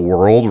side of the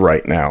world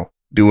right now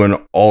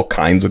doing all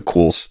kinds of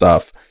cool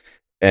stuff.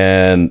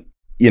 And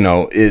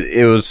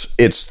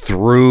it's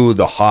through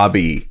the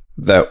hobby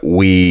that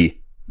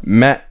we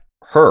met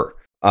her.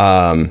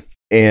 And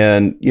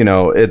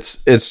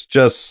it's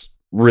just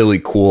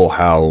really cool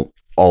how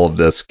all of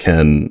this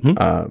can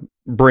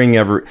bring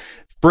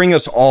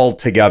us all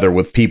together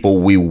with people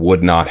we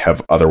would not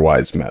have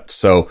otherwise met.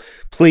 So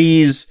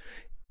please,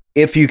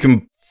 if you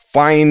can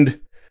find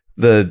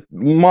the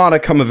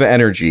modicum of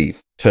energy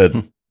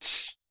to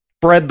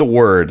spread the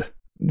word,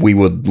 we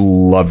would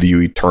love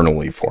you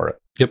eternally for it.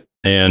 Yep.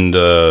 And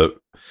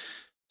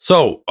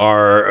so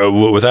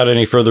without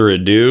any further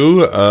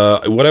ado,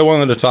 what I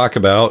wanted to talk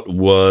about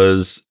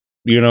was,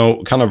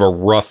 kind of a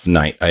rough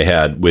night I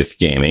had with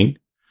gaming.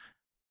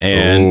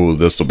 And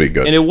this will be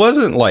good. And it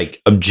wasn't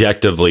like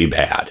objectively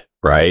bad,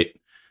 right?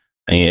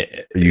 Are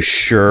you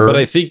sure? But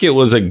I think it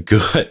was a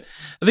good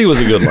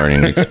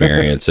learning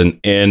experience. And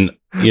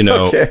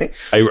okay.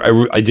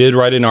 I did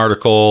write an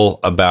article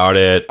about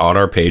it on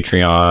our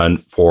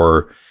Patreon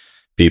for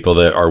people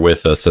that are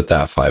with us at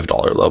that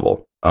 $5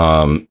 level.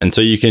 And so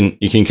you can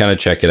kind of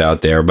check it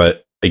out there,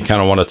 but I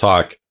kind of want to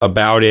talk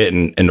about it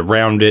and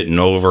around it and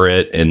over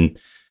it and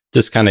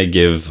just kind of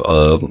give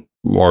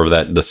more of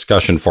that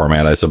discussion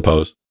format, I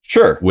suppose.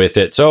 Sure. With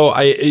it. So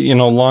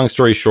long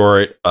story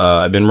short,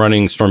 I've been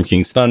running Storm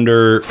King's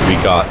Thunder. We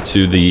got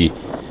to the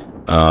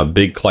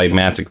big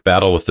climactic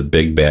battle with the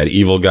big bad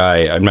evil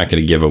guy. I'm not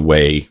going to give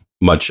away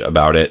much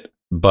about it,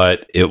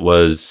 but it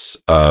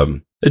was,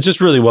 it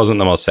just really wasn't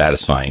the most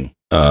satisfying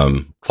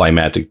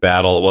climactic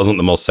battle. It wasn't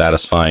the most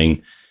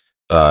satisfying,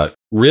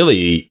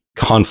 really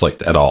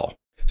conflict at all.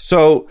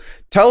 So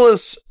tell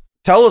us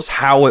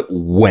how it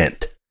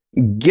went.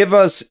 Give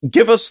us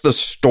the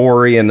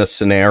story and the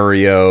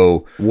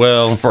scenario.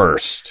 Well,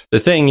 first,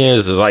 the thing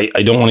is I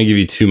don't want to give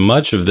you too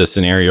much of the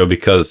scenario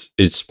because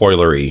it's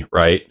spoilery,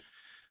 right?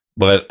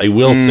 But I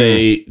will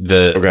say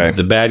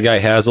the bad guy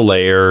has a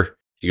lair.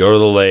 You go to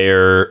the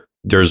lair.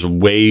 There's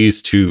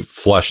ways to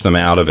flush them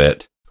out of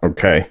it.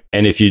 Okay.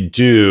 And if you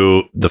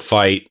do, the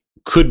fight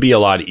could be a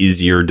lot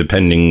easier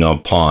depending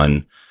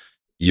upon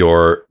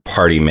your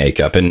party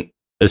makeup. And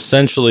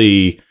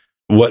essentially,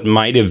 what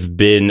might have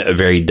been a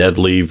very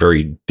deadly,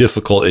 very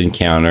difficult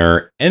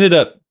encounter ended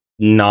up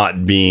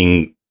not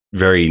being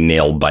very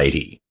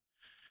nail-bitey.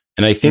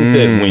 And I think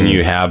that when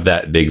you have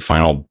that big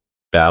final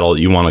battle,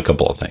 you want a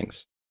couple of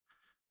things.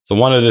 So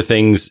one of the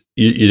things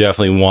you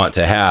definitely want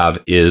to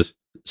have is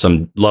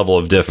some level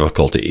of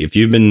difficulty. If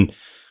you've been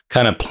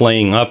kind of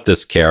playing up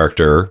this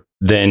character,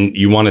 then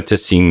you want it to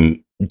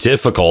seem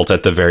difficult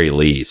at the very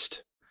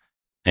least.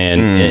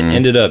 And it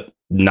ended up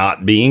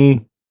not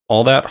being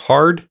all that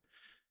hard.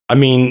 I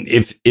mean,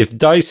 if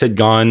DICE had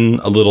gone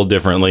a little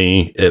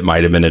differently, it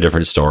might have been a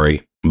different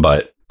story,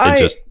 but it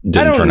just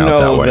didn't turn out that way. I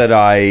don't know that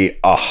I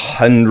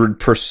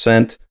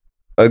 100%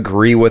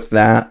 agree with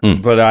that,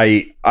 but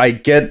I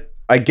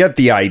get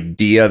the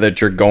idea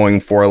that you're going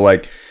for.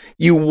 Like,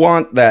 you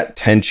want that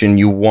tension,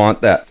 you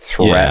want that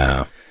threat.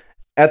 Yeah.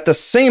 At the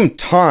same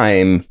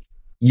time,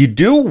 you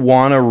do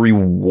want to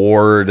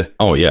reward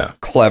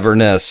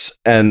cleverness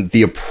and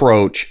the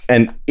approach.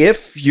 And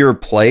if your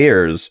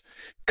players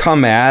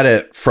come at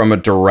it from a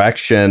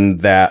direction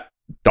that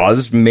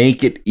does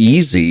make it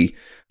easy,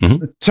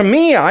 to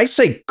me, I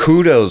say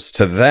kudos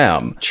to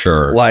them.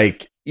 Sure.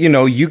 Like,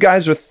 you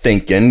guys are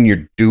thinking,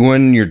 you're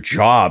doing your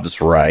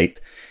jobs right.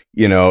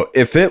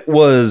 If it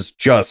was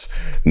just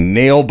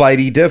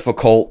nail-bitey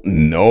difficult,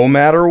 no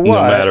matter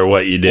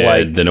what you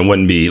did, then it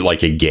wouldn't be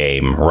like a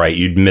game, right?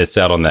 You'd miss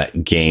out on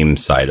that game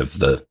side of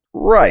the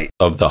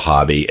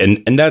hobby.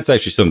 And that's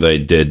actually something I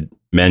did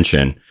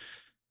mention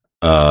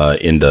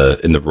in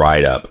the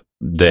write-up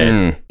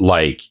that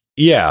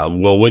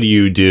what do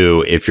you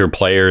do if your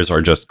players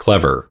are just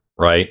clever,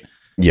 right?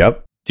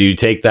 Yep. Do you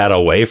take that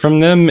away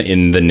from them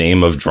in the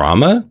name of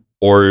drama?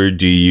 Or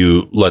do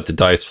you let the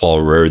dice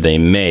fall where they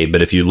may?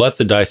 But if you let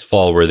the dice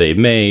fall where they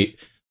may,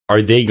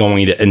 are they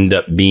going to end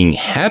up being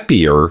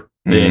happier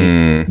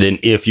than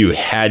if you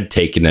had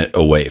taken it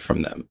away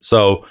from them?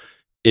 So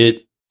and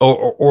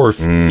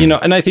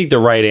I think the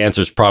right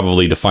answer is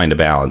probably to find a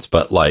balance.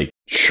 But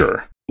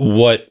sure,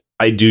 what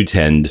I do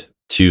tend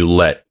to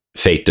let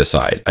fate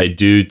decide. I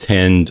do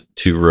tend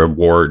to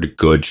reward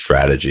good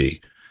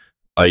strategy.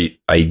 I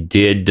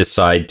did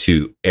decide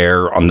to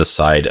err on the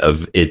side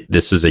of it.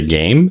 This is a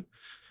game,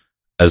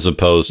 as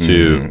opposed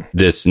to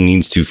this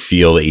needs to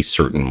feel a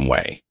certain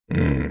way.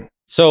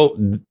 So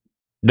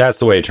that's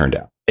the way it turned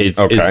out.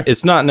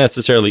 It's not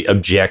necessarily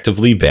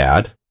objectively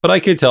bad, but I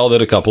could tell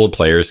that a couple of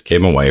players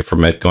came away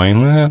from it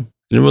going, I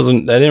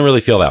didn't really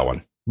feel that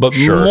one. But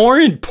more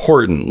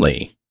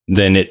importantly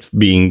than it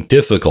being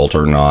difficult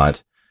or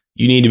not,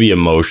 you need to be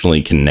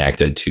emotionally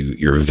connected to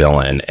your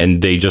villain,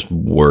 and they just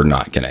were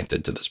not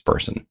connected to this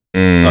person.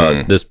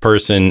 This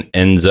person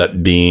ends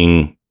up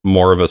being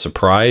more of a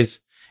surprise.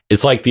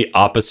 It's like the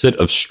opposite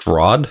of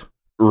Strahd.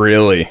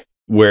 Really?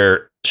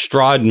 Where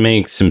Strahd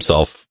makes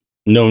himself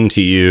known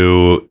to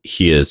you.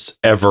 He is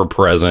ever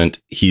present.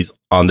 He's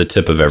on the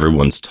tip of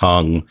everyone's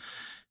tongue.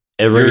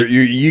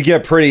 You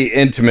get pretty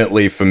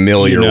intimately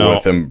familiar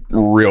with him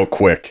real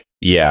quick.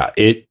 Yeah,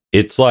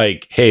 it's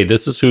like, hey,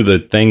 this is who the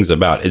thing's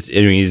about.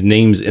 His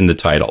name's in the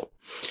title,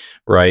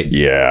 right?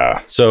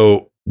 Yeah.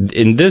 So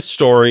in this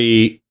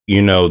story,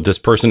 this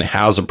person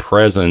has a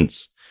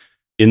presence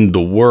in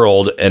the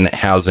world and it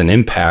has an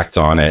impact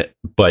on it,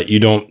 but you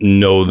don't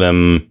know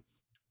them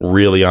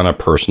really on a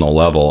personal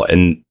level.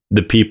 And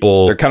the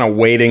people, they're kind of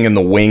waiting in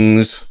the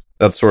wings,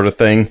 that sort of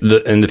thing.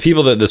 And the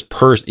people that this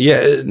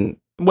person,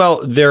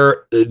 well,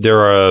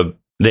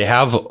 they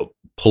have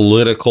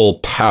political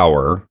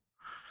power,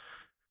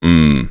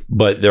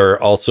 but they're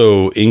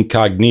also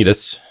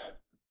incognitus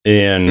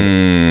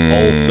and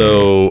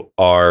also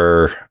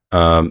are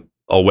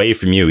away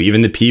from you.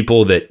 Even the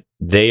people that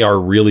they are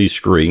really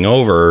screwing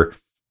over,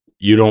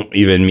 you don't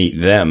even meet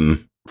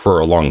them for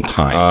a long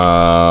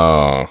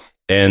time.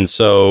 And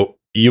so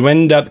you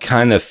end up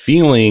kind of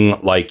feeling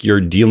like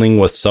you're dealing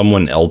with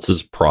someone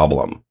else's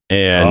problem.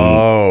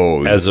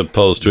 And as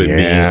opposed to it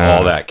being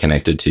all that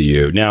connected to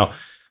you. Now,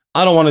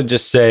 I don't want to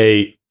just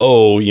say,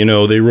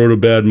 they wrote a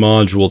bad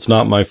module, it's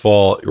not my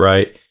fault,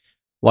 right?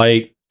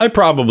 Like, I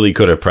probably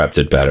could have prepped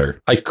it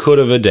better. I could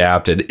have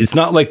adapted. It's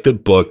not like the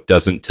book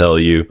doesn't tell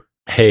you,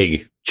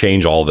 hey,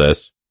 change all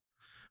this.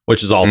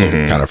 which is also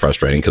kind of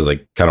frustrating because I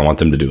kind of want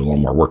them to do a little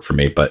more work for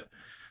me, but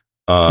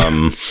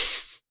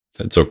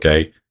that's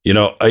okay. You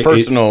know,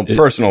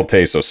 personal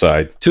taste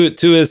aside, to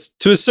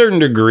a certain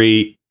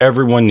degree,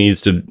 everyone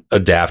needs to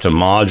adapt a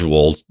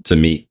module to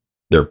meet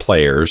their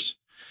players.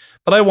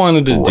 But I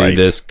wanted to do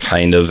this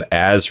kind of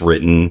as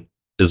written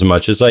as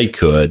much as I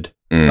could,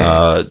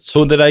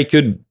 so that I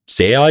could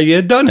say I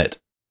had done it.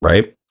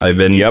 Right? I've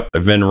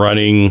been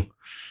running,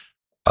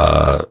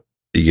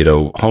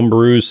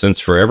 homebrew since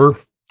forever.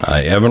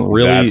 I haven't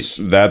really.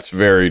 That's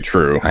very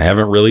true. I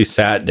haven't really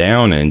sat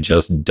down and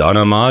just done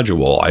a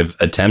module. I've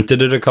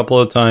attempted it a couple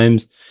of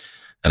times,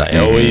 and I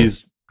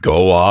always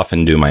go off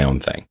and do my own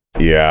thing.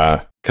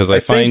 Yeah, because I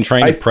find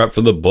trying to prep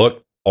for the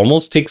book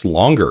almost takes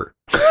longer,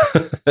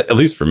 at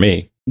least for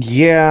me.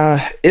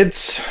 Yeah,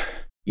 it's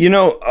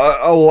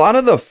a lot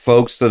of the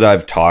folks that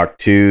I've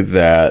talked to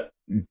that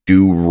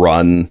do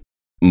run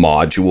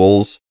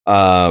modules.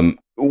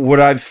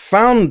 What I've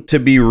found to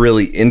be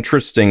really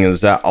interesting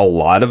is that a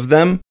lot of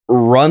them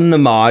run the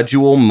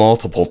module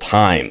multiple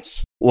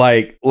times.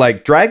 Like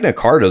Dragna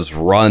Carta's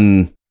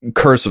run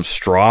Curse of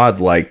Strahd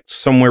like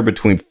somewhere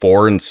between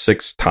 4 and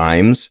 6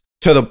 times,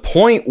 to the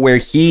point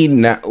where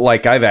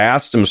I've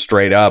asked him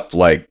straight up,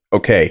 like,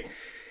 okay,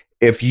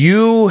 if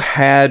you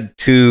had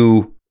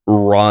to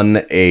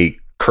run a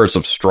Curse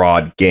of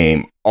Strahd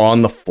game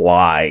on the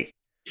fly,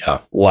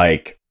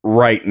 like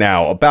right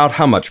now, about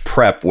how much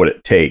prep would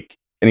it take?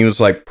 And he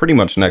was like, pretty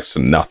much next to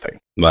nothing.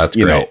 That's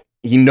great.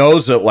 He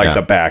knows it like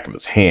the back of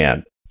his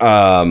hand.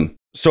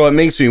 So it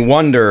makes me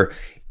wonder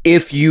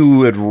if you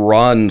would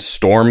run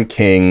Storm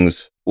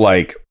Kings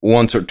like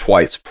once or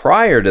twice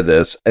prior to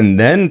this and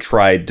then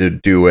tried to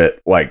do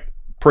it like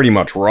pretty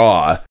much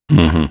raw,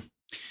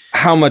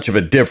 how much of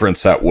a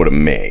difference that would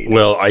have made.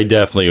 Well, I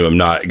definitely am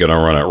not going to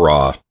run it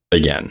raw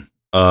again.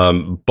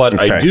 But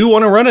I do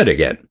want to run it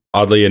again,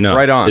 oddly enough.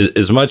 Right on.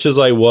 As much as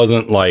I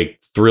wasn't like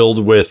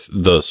thrilled with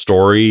the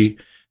story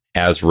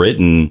as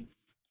written,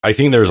 I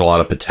think there's a lot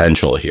of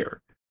potential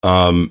here.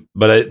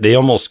 But they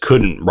almost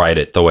couldn't write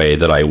it the way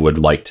that I would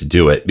like to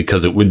do it,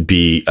 because it would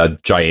be a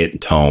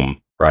giant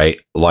tome, right?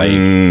 Like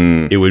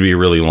it would be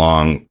really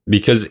long,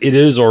 because it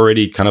is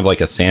already kind of like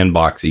a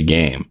sandboxy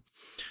game.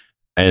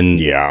 And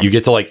you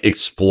get to like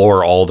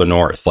explore all the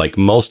North. Like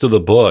most of the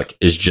book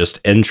is just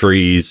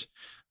entries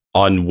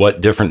on what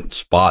different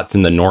spots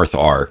in the North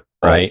are,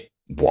 right?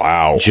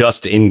 Wow.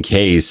 Just in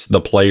case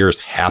the players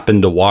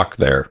happen to walk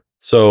there.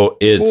 So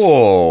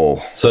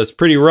it's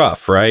pretty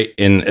rough, right?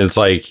 And it's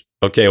like,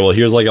 okay, well,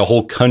 here's like a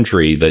whole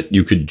country that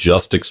you could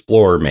just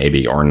explore,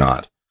 maybe, or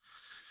not.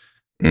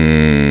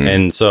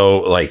 And so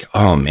like,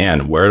 oh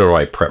man, where do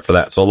I prep for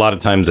that? So a lot of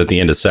times at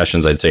the end of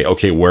sessions, I'd say,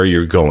 okay, where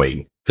you're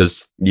going.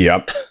 Because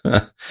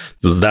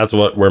that's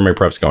where my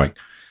prep's going.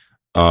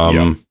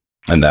 And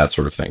that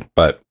sort of thing.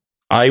 But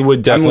I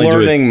would definitely I'm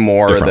learning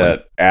more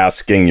that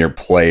asking your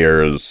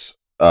players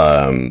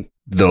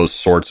those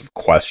sorts of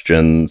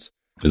questions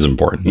is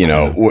important.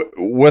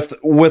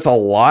 With a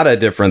lot of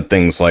different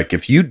things, like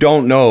if you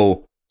don't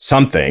know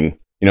something,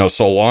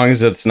 so long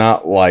as it's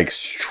not like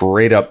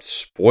straight up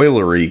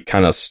spoilery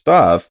kind of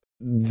stuff,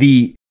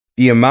 the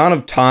amount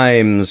of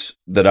times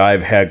that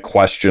I've had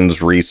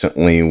questions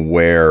recently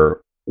where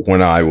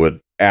when I would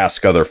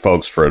ask other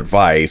folks for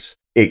advice,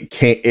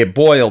 it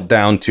boiled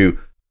down to,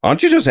 why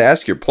don't you just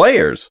ask your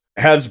players?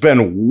 Has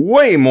been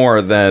way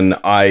more than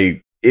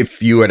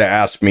if you had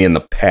asked me in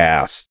the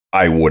past,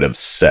 I would have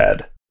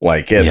said.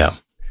 Like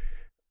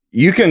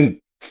you can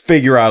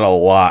figure out a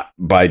lot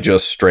by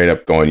just straight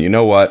up going, you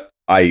know what?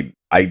 I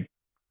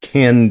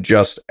can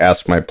just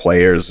ask my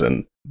players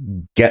and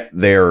get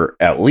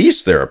at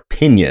least their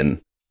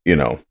opinion,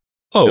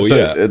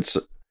 It's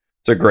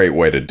a great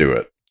way to do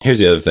it. Here's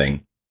the other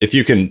thing. If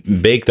you can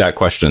bake that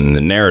question in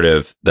the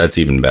narrative, that's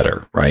even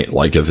better, right?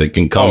 Like if it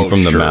can come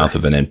from the mouth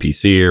of an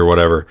NPC or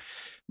whatever,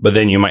 but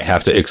then you might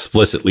have to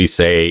explicitly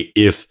say,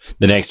 if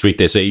the next week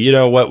they say, you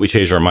know what, we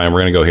changed our mind, we're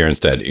going to go here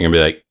instead. You're going to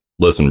be like,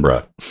 listen,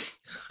 bruh.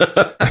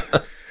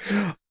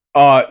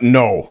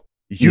 No.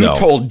 You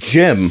told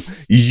Jim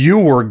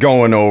you were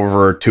going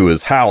over to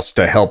his house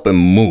to help him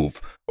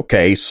move.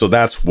 Okay, so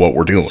that's what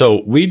we're doing.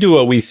 So we do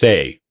what we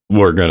say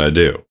we're going to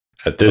do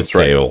at this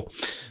table.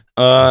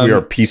 Right. We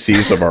are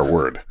PCs of our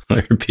word.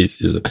 We're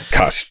PCs.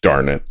 Gosh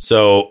darn it.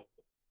 So,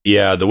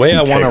 yeah, the way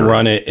I want to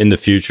run it in the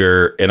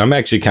future, and I'm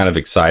actually kind of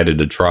excited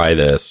to try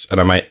this,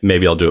 and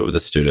maybe I'll do it with the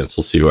students.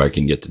 We'll see who I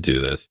can get to do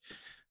this.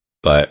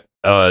 But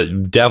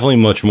definitely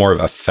much more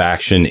of a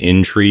faction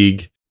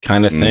intrigue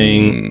kind of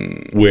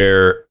thing,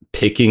 where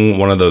picking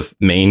one of the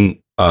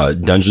main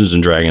Dungeons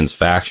and Dragons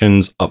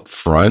factions up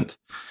front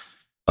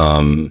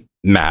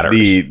matters.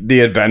 The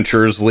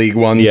Adventurers League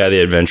ones? Yeah,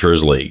 the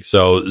Adventurers League.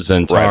 So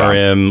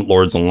Zentarim,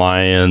 Lords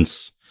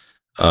Alliance,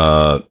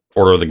 Order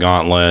of the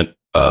Gauntlet,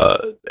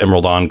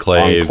 Emerald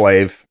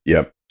Enclave.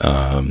 Yep.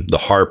 The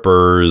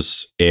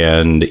Harpers,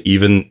 and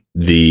even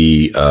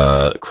the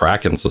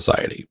Kraken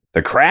Society.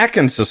 The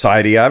Kraken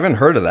Society? I haven't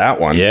heard of that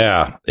one.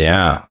 Yeah.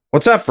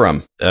 What's that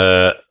from?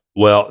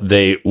 Well,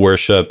 they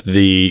worship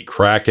the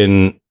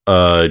Kraken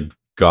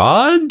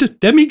god?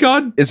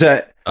 Demigod? Is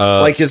that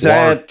was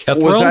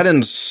that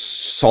in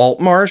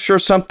Saltmarsh or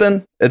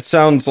something? It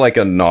sounds like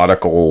a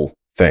nautical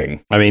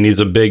thing. I mean, he's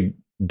a big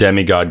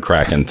demigod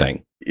kraken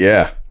thing.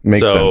 Yeah,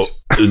 makes sense.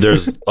 So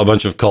there's a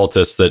bunch of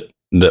cultists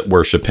that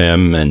worship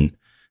him, and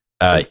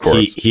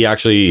he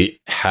actually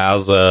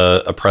has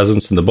a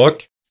presence in the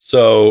book.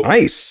 So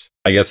nice.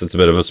 I guess it's a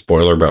bit of a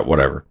spoiler, but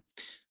whatever.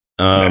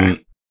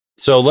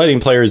 So letting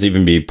players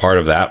even be part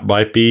of that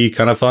might be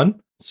kind of fun.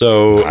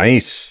 So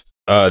nice.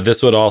 I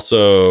would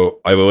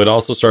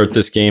also start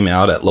this game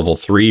out at level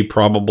 3,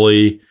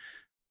 probably,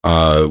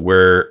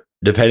 where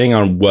depending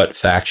on what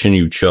faction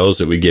you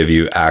chose, it would give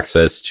you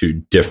access to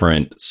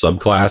different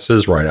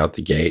subclasses right out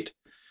the gate.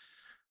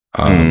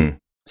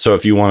 So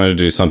if you wanted to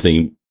do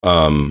something,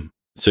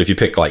 so if you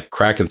pick like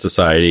Kraken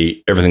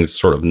Society, everything's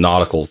sort of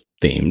nautical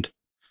themed.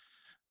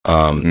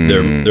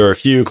 There are a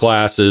few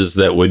classes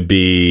that would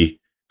be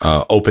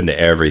open to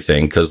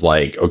everything, because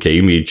like, okay, you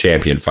can be a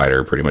champion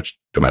fighter pretty much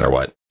no matter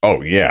what.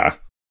 Oh yeah.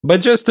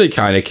 But just to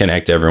kind of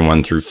connect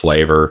everyone through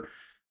flavor,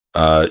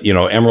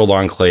 Emerald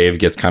Enclave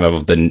gets kind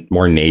of the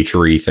more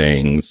naturey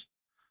things.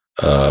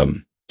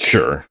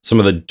 Sure. Some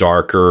of the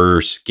darker,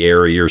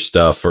 scarier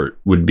stuff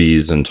would be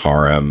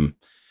Zentarum.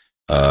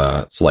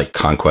 It's like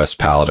Conquest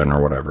Paladin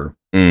or whatever.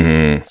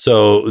 Mm-hmm.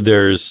 So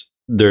there's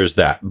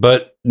that.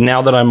 But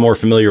now that I'm more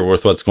familiar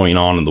with what's going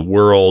on in the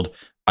world,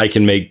 I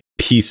can make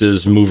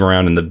pieces move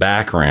around in the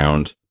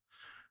background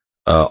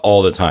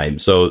all the time.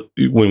 So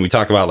when we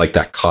talk about like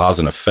that cause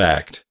and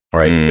effect,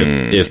 right?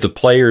 If the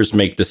players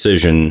make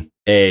decision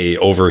A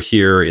over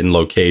here in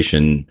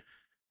location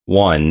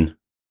 1,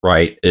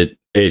 right,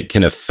 it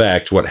can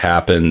affect what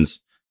happens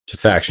to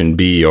faction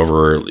B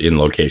over in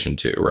location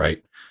 2,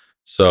 right?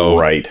 So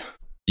right.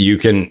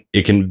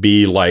 It can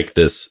be like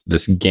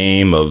this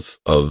game of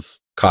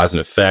cause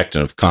and effect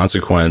and of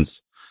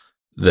consequence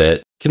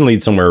that can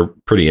lead somewhere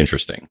pretty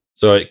interesting.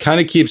 So it kind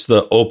of keeps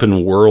the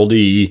open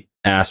worldy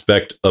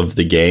aspect of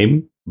the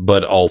game,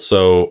 but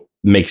also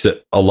makes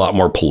it a lot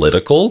more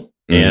political.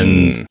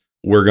 And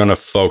we're going to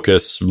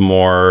focus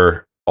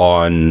more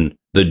on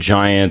the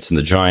giants and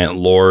the giant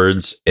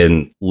lords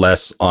and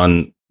less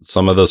on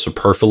some of the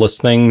superfluous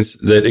things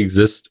that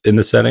exist in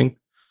the setting.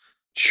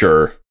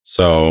 Sure.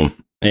 So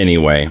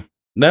anyway,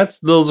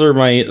 those are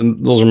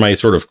my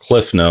sort of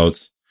cliff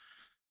notes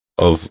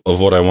of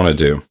what I want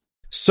to do.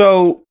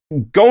 So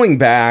going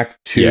back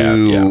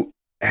to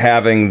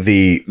having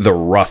the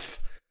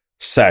rough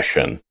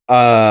session,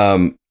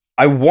 I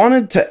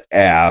wanted to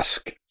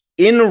ask,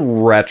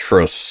 in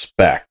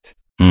retrospect,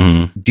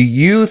 do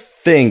you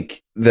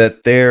think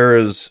that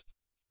there's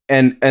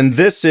and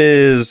this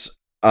is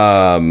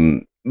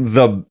the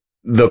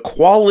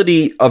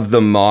quality of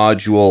the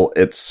module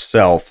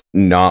itself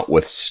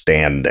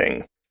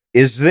notwithstanding,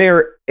 is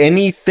there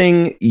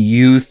anything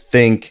you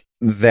think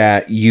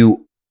that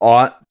you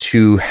ought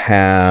to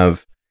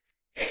have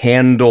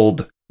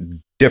handled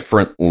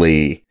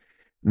differently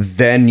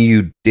than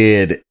you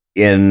did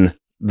in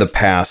the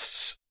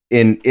past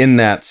in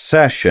that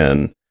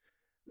session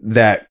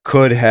that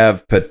could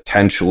have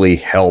potentially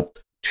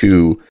helped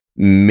to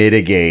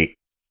mitigate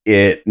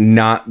it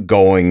not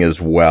going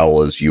as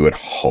well as you had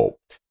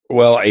hoped?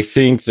 Well, I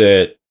think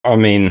that, I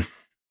mean,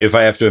 if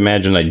I have to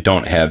imagine, I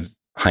don't have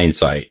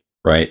hindsight,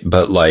 right?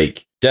 But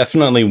like,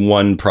 definitely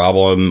one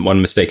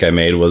mistake I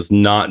made was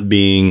not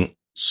being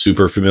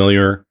super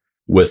familiar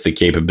with the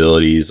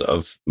capabilities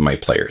of my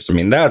players. I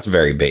mean, that's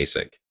very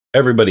basic.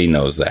 Everybody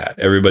knows that.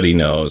 Everybody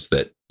knows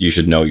that you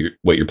should know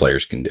what your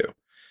players can do.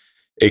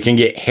 It can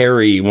get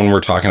hairy when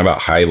we're talking about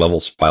high level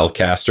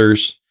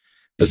spellcasters,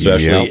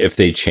 especially if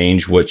they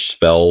change which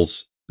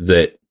spells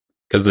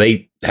because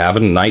they have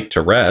a night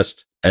to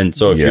rest. And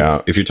so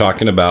if you're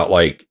talking about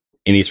like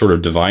any sort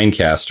of divine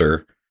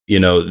caster,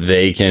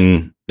 they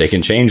can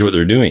change what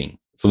they're doing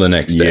for the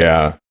next day.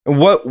 Yeah.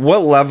 What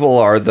level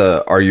are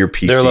your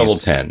PCs? They're level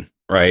 10,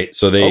 right?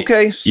 So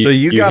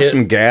you got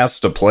some gas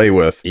to play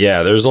with.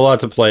 Yeah, there's a lot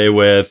to play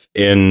with.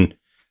 And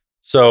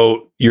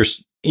so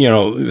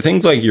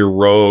things like your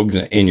rogues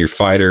and your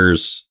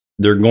fighters,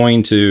 they're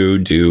going to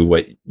do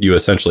what you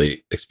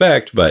essentially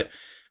expect. But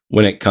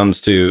when it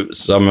comes to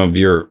some of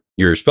your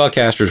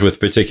spellcasters with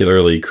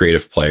particularly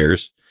creative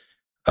players,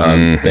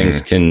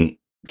 things can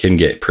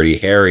get pretty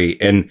hairy.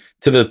 And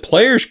to the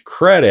player's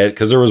credit,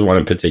 because there was one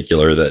in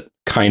particular that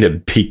kind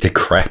of beat the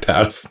crap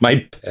out of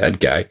my bad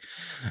guy.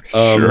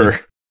 Sure.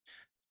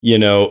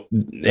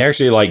 They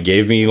actually like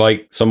gave me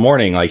like some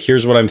warning, like,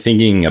 here's what I'm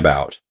thinking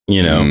about,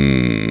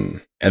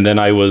 and then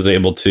I was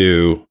able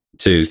to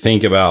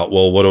think about,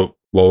 well, what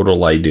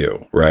will I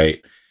do?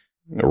 Right.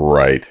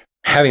 Right.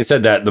 Having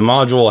said that, the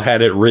module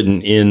had it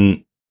written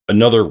in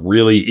another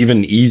really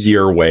even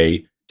easier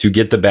way to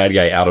get the bad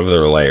guy out of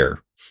their lair.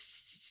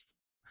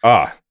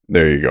 Ah,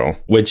 there you go.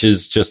 Which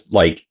is just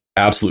like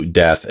absolute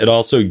death. It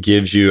also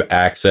gives you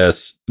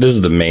access. This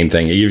is the main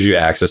thing. It gives you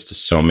access to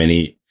so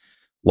many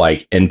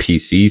like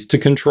NPCs to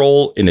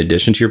control in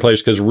addition to your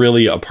players, because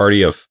really a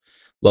party of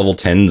level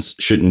 10s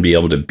shouldn't be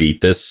able to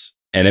beat this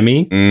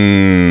enemy.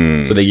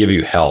 So they give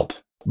you help.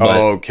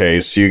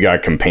 Okay, so you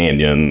got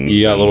companions.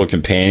 You got little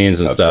companions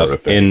and stuff.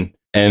 Sort of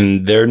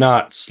and they're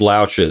not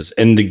slouches.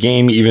 And the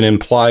game even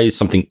implies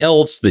something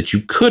else that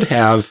you could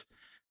have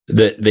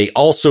that they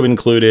also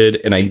included,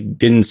 and I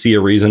didn't see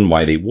a reason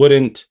why they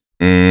wouldn't.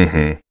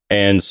 Mm-hmm.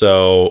 And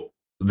so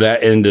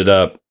that ended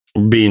up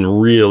being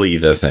really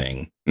the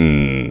thing.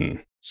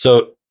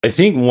 So I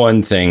think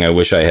one thing I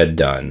wish I had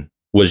done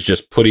was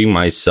just putting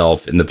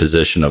myself in the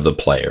position of the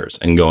players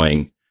and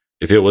going,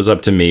 if it was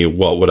up to me,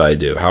 what would I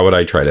do? How would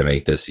I try to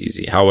make this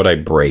easy? How would I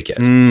break it?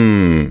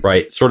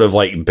 Right? Sort of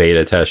like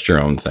beta test your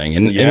own thing.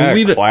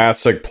 And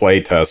classic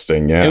play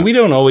testing. Yeah. And we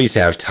don't always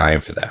have time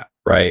for that,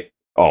 right?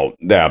 Oh,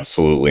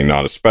 absolutely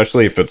not.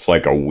 Especially if it's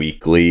like a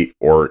weekly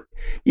or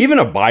even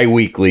a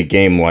bi-weekly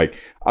game. Like,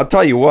 I'll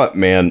tell you what,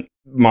 man,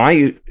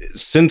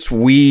 since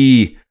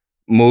we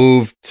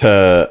moved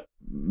to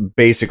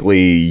basically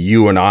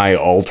you and I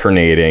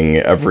alternating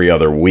every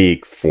other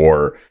week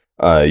for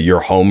your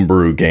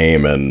homebrew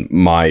game and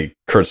my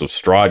Curse of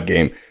Strahd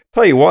game.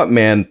 Tell you what,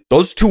 man,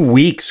 those 2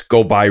 weeks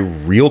go by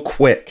real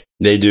quick.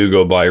 They do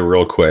go by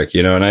real quick,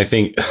 you know, and I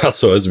think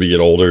also as we get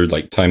older,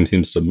 like time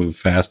seems to move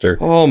faster.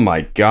 Oh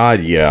my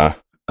God, yeah.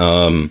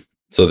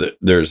 So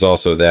there's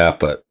also that,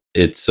 but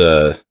it's,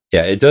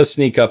 it does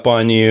sneak up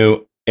on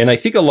you. And I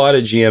think a lot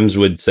of GMs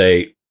would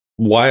say,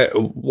 why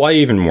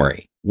even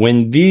worry?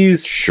 When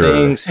these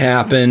things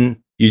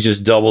happen, you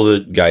just double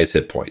the guy's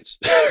hit points,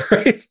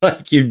 right?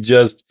 Like you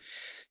just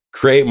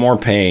create more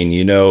pain,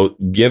 you know,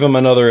 give him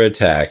another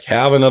attack,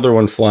 have another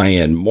one fly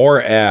in,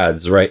 more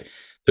ads, right?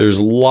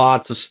 There's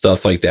lots of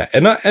stuff like that.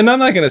 And I'm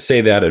not going to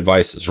say that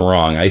advice is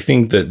wrong. I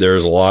think that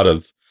there's a lot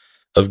of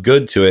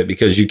good to it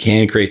because you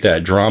can create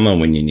that drama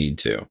when you need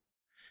to.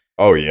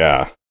 Oh,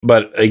 yeah.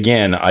 But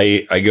again,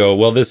 I go,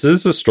 well, this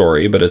is a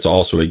story, but it's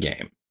also a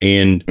game.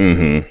 And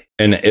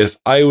and if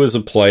I was a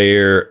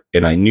player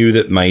and I knew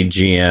that my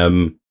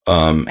GM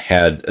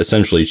had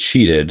essentially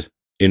cheated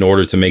in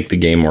order to make the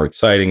game more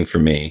exciting for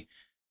me,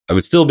 I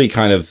would still be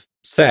kind of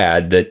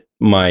sad that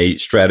my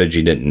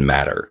strategy didn't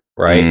matter,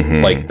 right?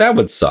 Like that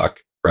would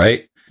suck,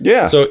 right?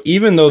 Yeah. So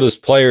even though this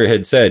player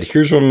had said,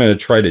 here's what I'm going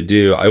to try to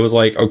do, I was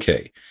like,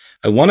 okay,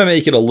 I want to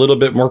make it a little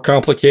bit more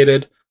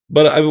complicated,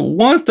 but I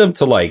want them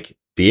to like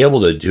be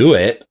able to do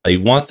it. I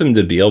want them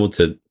to be able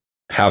to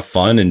have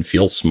fun and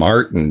feel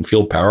smart and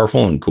feel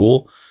powerful and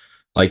cool.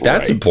 Like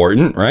that's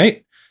important,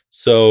 right?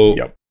 So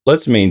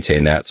let's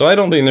maintain that. So I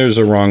don't think there's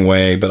a wrong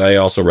way, but I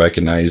also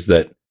recognize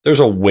that there's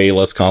a way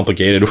less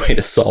complicated way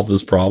to solve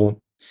this problem.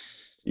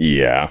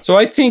 Yeah. So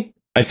I think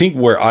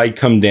where I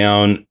come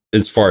down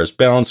as far as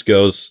balance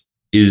goes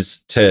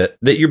is that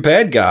your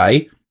bad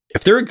guy,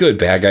 if they're a good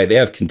bad guy, they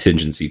have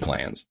contingency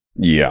plans.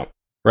 Yeah.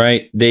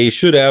 Right? They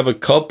should have a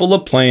couple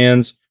of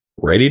plans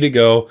ready to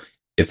go.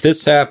 If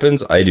this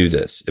happens, I do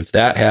this. If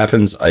that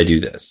happens, I do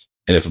this.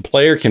 And if a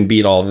player can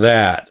beat all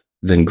that,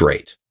 then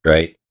great,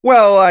 right?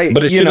 Well,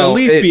 but it should at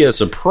least be a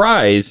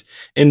surprise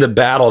in the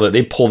battle that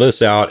they pull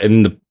this out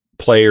and the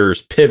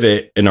players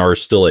pivot and are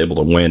still able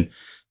to win.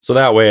 So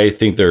that way, I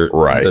think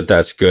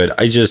that's good.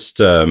 I just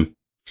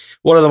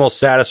one of the most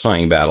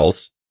satisfying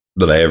battles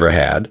that I ever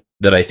had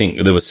that I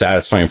think that was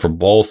satisfying for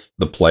both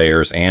the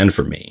players and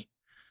for me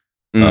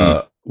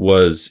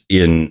was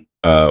in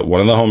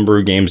one of the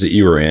homebrew games that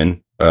you were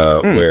in,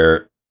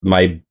 where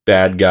my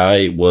bad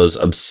guy was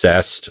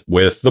obsessed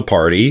with the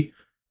party.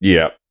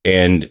 Yeah.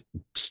 And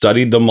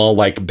studied them all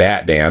like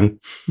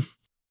Batman.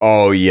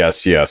 Oh,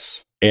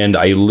 yes. And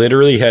I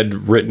literally had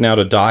written out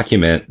a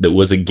document that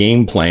was a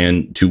game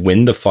plan to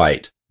win the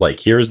fight. Like,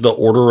 here's the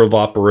order of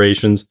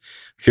operations.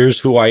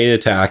 Here's who I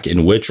attack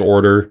in which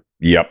order.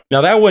 Yep.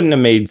 Now, that wouldn't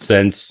have made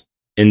sense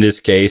in this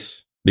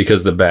case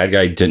because the bad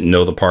guy didn't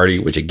know the party,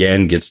 which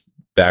again gets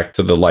back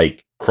to the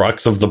like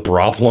crux of the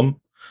problem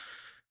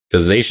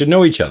because they should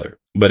know each other.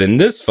 But in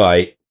this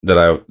fight that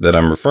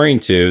I'm referring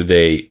to,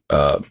 they,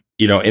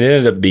 it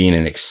ended up being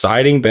an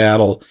exciting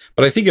battle,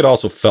 but I think it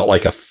also felt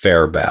like a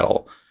fair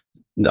battle.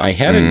 I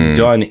hadn't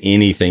done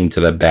anything to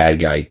the bad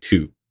guy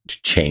to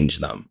change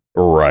them.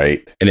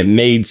 Right. And it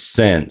made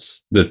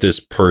sense that this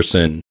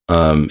person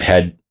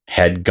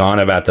had gone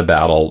about the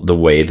battle the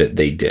way that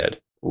they did.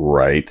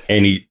 Right.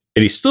 And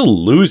he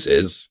still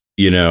loses,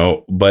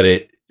 but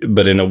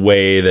in a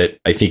way that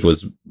I think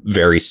was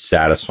very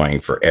satisfying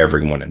for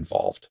everyone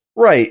involved.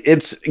 Right.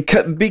 It's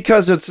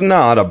because it's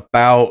not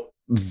about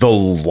the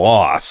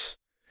loss.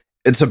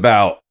 It's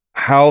about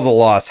how the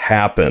loss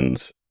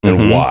happened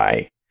and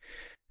why.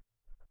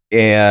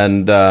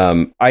 And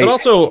but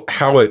also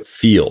how it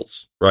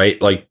feels,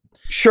 right? Like,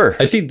 sure.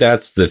 I think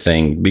that's the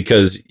thing,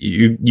 because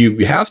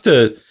you have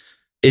to,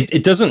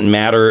 it doesn't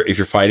matter if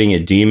you're fighting a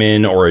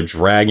demon or a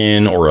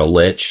dragon or a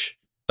lich,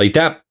 like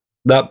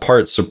that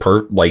part's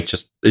superb, like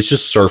it's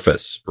just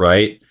surface,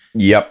 right?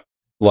 Yep.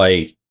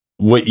 Like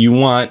what you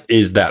want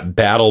is that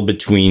battle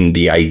between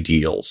the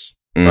ideals,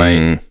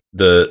 right?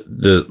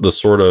 The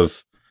sort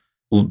of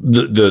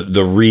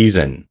the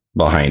reason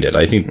behind it.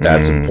 I think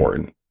that's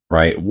important,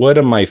 right? What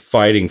am I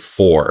fighting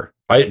for?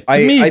 I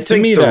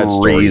think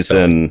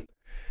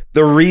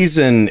the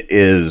reason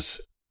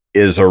is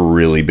is a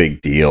really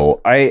big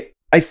deal. I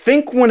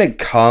think when it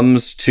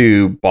comes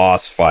to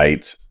boss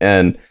fights,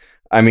 and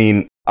I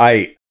mean,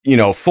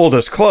 full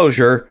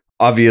disclosure,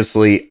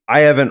 obviously,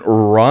 I haven't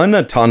run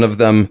a ton of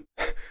them,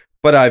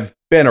 but I've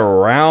been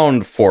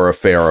around for a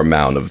fair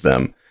amount of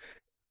them.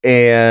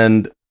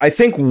 And I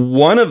think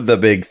one of the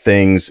big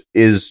things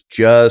is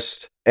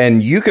just,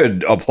 and you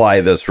could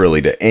apply this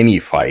really to any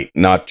fight,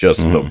 not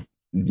just a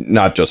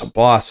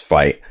boss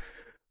fight,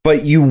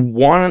 but you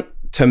want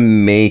to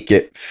make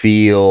it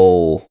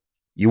feel,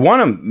 I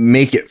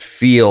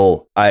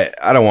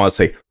don't want to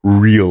say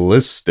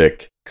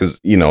realistic, because,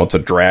 it's a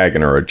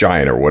dragon or a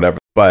giant or whatever,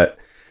 but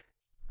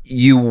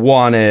you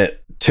want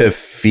it to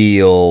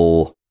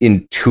feel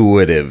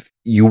intuitive.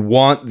 You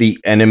want the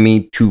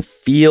enemy to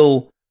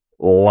feel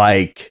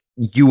like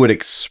you would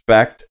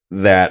expect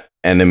that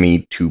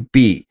enemy to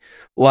be.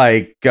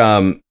 Like,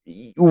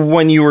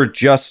 when you were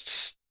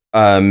just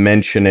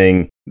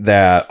mentioning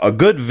that a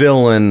good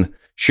villain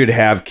should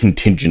have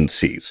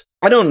contingencies.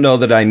 I don't know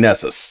that I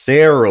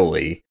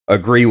necessarily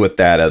agree with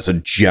that as a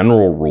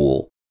general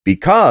rule,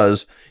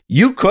 because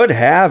you could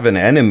have an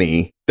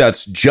enemy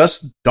that's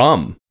just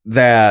dumb,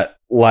 that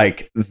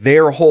like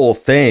their whole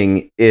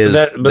thing is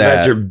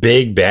that's your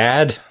big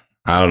bad.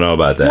 I don't know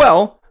about that.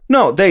 Well,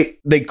 no, they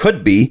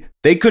could be.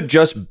 They could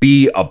just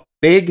be a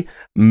big,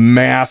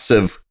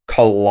 massive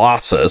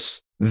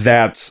colossus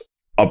that's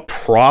a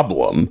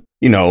problem,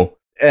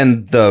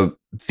 and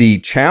the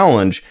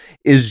challenge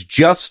is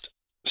just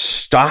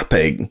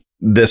stopping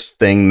this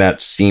thing that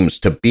seems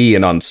to be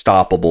an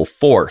unstoppable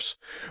force,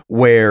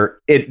 where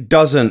it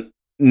doesn't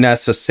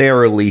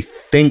necessarily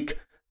think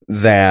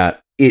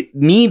that it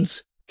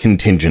needs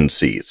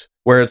contingencies,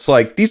 where it's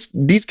like,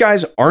 these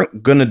guys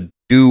aren't going to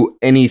do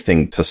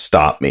anything to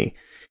stop me.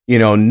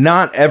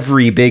 Not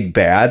every big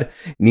bad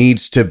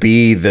needs to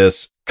be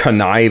this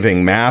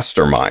conniving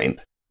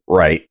mastermind,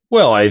 right?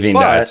 Well, I think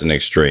that's an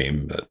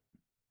extreme, but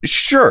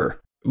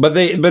sure. But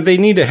they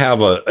need to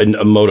have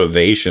a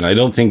motivation. I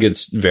don't think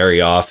it's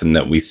very often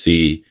that we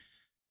see,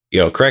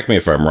 correct me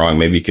if I'm wrong,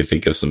 maybe you could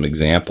think of some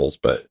examples,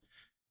 but,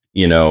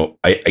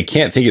 I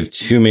can't think of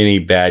too many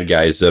bad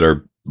guys that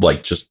are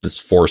like just this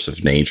force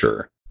of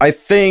nature. I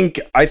think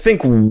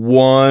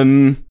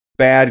one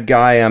bad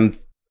guy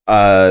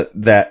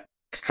that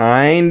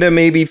kind of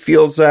maybe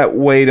feels that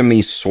way to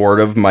me, sort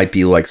of, might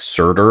be like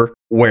Surtur,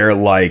 where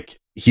like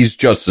he's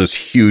just this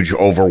huge,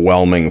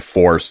 overwhelming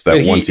force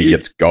that once he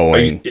gets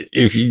going.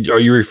 Are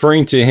you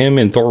referring to him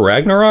in Thor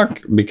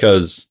Ragnarok?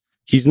 Because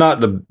he's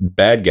not the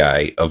bad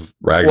guy of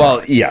Ragnarok.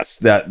 Well, yes,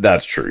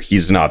 that's true.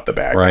 He's not the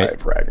bad guy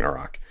of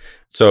Ragnarok.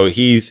 So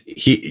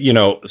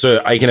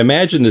so I can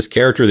imagine this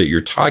character that you're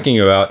talking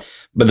about,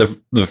 but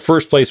the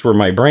first place where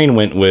my brain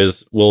went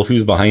was, well,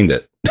 who's behind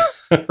it?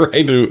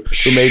 Right? Who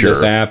made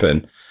this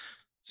happen?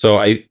 So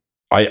I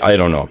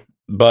don't know.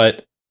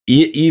 But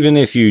even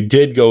if you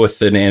did go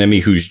with an enemy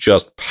who's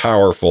just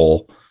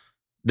powerful,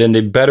 then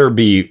they better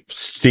be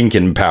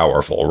stinking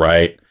powerful,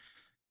 right?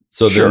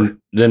 So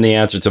then the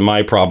answer to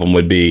my problem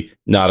would be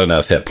not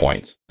enough hit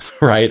points,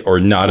 right? Or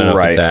not enough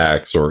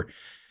attacks or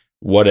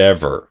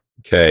whatever.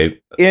 Okay.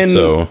 In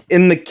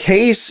the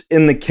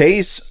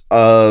case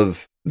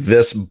of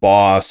this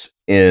boss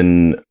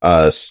in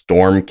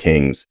Storm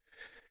Kings,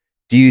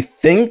 do you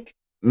think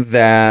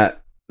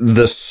that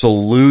the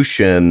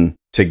solution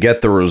to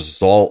get the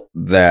result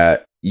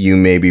that you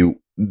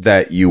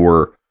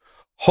were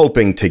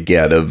hoping to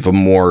get, of a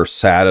more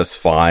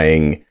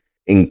satisfying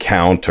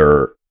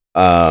encounter,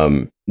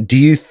 do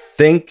you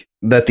think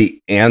that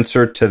the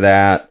answer to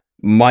that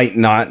might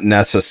not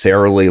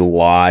necessarily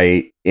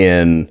lie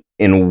in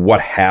what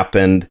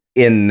happened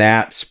in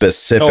that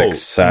specific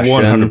session?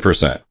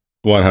 100%.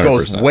 100%.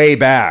 Goes way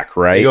back,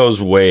 right? It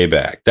goes way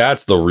back.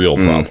 That's the real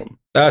problem.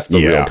 That's the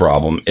real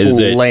problem. Is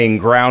that laying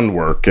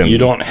groundwork, and you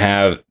don't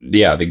have,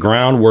 the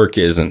groundwork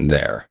isn't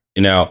there.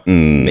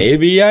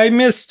 Maybe I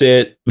missed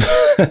it,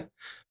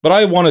 but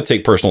I want to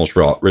take personal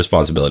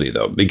responsibility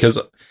though, because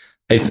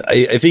I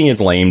think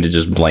it's lame to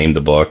just blame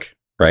the book,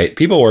 right?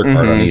 People work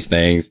hard on these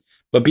things,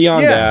 but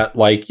beyond that,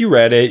 like, you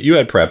read it, you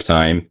had prep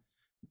time,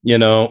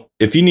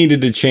 if you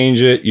needed to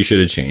change it, you should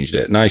have changed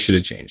it, and I should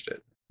have changed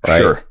it, right?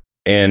 Sure.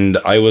 And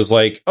I was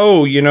like,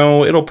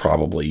 it'll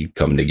probably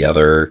come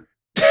together.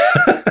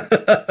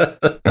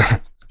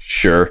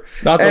 Sure.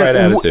 Not the right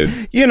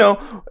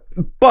attitude.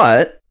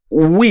 But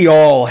we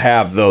all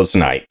have those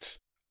nights.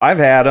 I've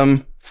had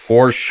them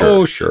for sure.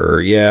 Oh, sure.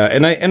 Yeah.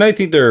 And I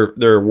think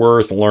they're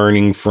worth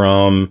learning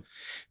from.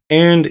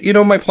 And,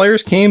 my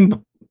players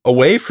came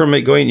away from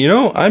it going,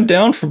 I'm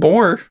down for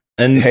more.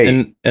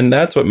 And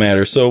that's what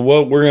matters. So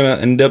what we're going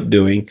to end up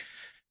doing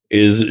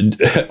is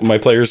my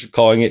players are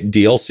calling it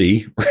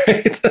DLC,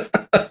 right?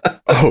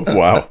 Oh,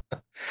 wow.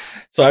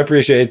 So I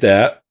appreciate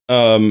that.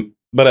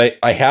 But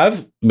I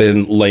have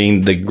been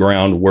laying the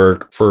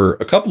groundwork for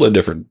a couple of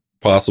different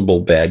possible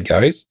bad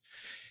guys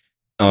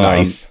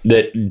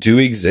that do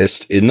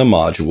exist in the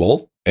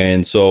module.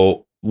 And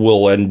so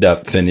we'll end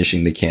up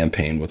finishing the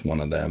campaign with one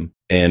of them.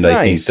 And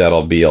I think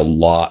that'll be a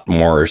lot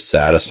more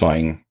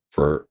satisfying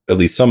for at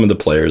least some of the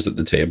players at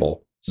the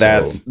table.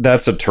 So,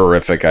 that's a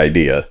terrific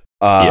idea.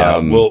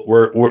 Well,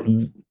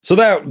 so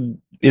that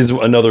is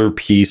another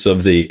piece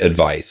of the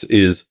advice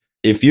is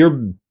if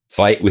your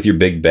fight with your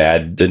big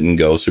bad didn't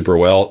go super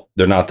well,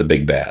 they're not the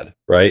big bad,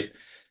 right?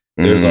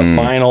 There's a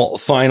final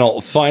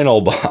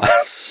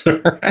boss.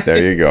 Right?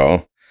 There you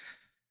go.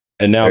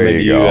 And now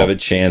maybe you have a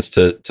chance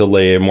to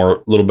lay a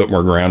little bit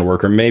more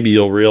groundwork, or maybe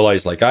you'll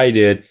realize, like I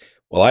did,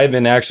 well, I've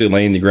been actually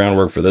laying the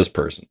groundwork for this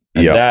person,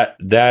 and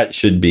that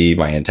should be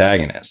my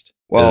antagonist.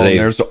 Well,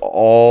 there's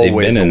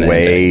always a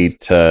way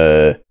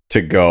to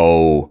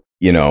go,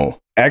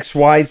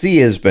 XYZ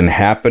has been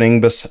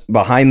happening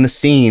behind the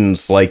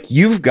scenes. Like,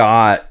 you've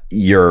got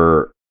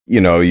your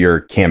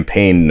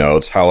campaign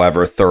notes,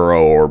 however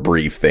thorough or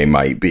brief they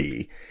might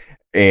be.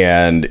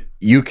 And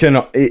you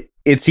can,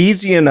 it's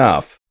easy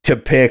enough to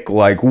pick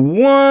like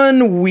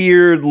one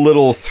weird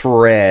little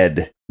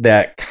thread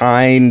that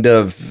kind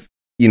of,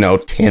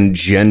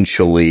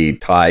 tangentially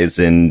ties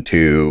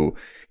into,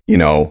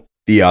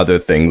 the other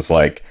things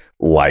like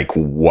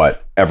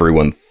what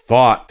everyone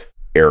thought,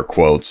 air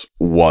quotes,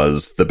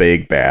 was the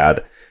big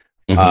bad.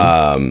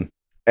 Mm-hmm.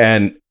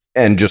 And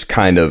just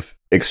kind of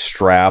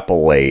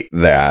extrapolate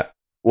that,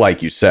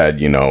 like you said,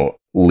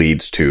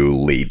 leads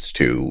to.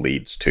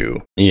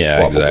 Yeah,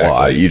 blah, exactly. Blah,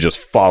 blah. You just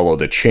follow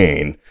the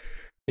chain.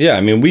 Yeah,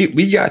 I mean,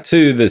 we got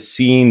to the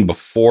scene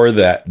before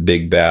that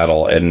big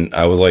battle, and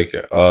I was like,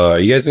 are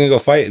you guys gonna go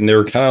fight? And they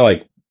were kind of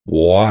like,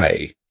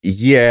 why?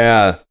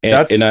 Yeah, and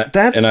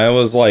I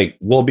was like,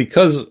 well,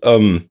 because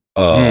well,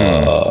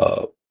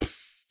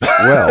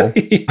 I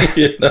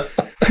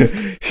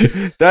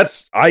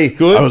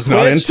was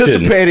not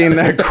anticipating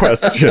that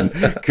question.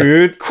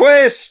 Good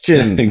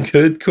question.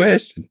 Good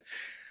question.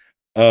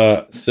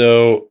 And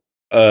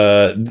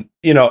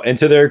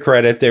to their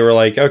credit, they were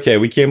like, okay,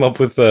 we came up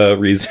with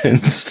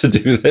reasons to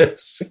do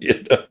this.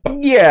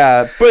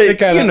 Yeah, but they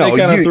kind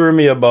of threw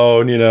me a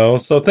bone,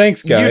 so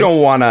thanks, guys. You don't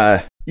want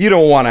to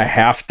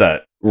have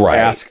to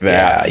ask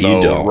that. Yeah,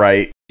 you don't.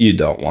 Right. You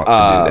don't want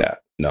to do that.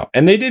 No.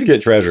 And they did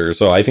get treasure,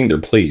 so I think they're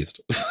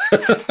pleased.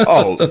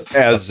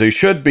 As they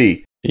should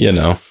be.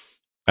 And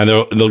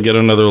they'll get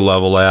another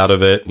level out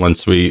of it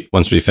once we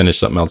finish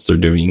something else they're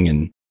doing,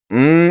 and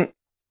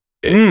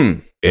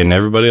and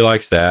everybody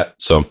likes that.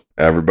 So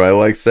everybody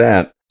likes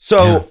that.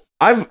 So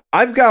yeah.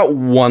 I've got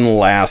one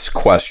last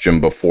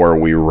question before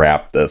we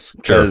wrap this.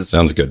 Sure,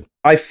 sounds good.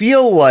 I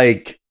feel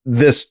like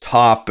this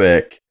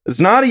topic is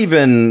not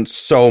even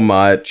so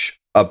much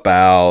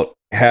about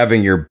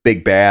having your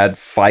big bad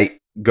fight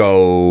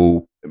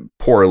go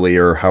poorly,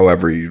 or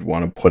however you'd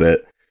want to put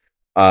it.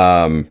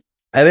 I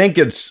think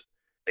it's,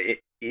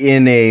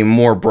 in a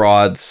more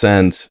broad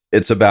sense,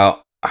 it's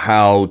about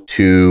how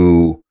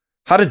to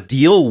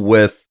deal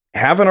with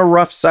having a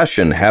rough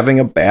session, having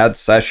a bad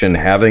session,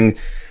 having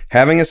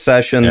a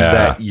session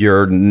that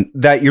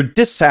you're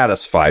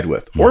dissatisfied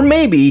with, or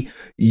maybe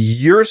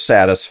you're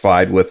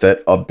satisfied with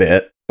it a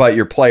bit, but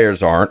your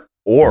players aren't,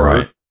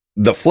 or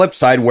the flip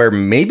side where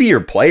maybe your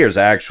players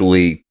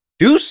actually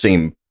do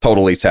seem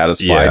totally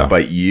satisfied,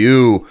 but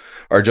you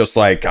are just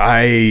like,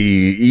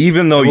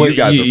 even though you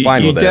guys are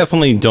fine with it. You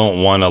definitely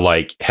don't want to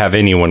like have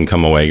anyone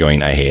come away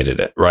going, I hated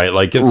it, right?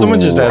 Like if someone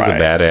just has a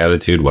bad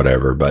attitude,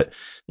 whatever, but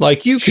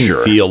like you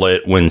can feel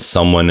it when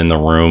someone in the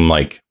room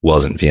like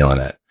wasn't feeling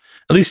it.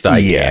 At least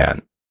I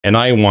can. And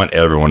I want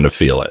everyone to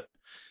feel it.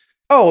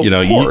 Oh,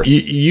 of course.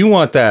 You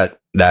want that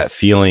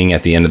feeling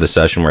at the end of the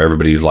session where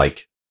everybody's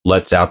like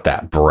lets out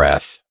that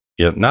breath.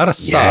 Not a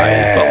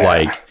sigh, but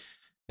like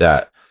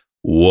that.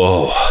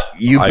 Whoa!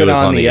 You've been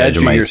on the edge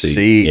of your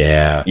seat.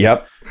 Yeah.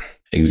 Yep.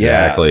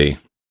 Exactly.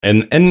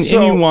 Yeah. And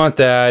you want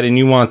that, and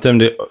you want them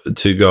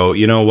to go,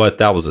 you know what?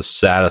 That was a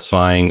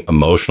satisfying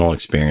emotional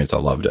experience. I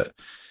loved it.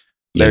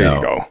 There you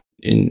go.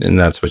 And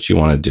that's what you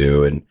want to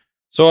do. And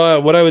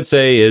so what I would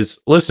say is,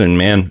 listen,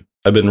 man,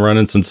 I've been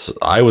running since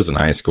I was in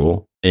high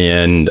school,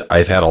 and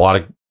I've had a lot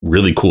of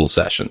really cool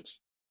sessions,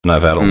 and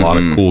I've had a lot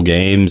of cool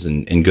games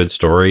and good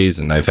stories,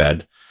 and I've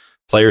had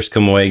players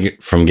come away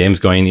from games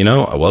going,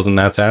 I wasn't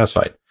that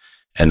satisfied.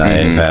 And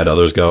I've had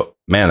others go,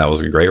 man, that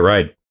was a great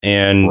ride.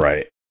 And,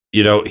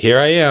 here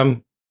I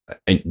am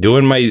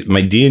doing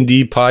my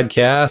D&D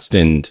podcast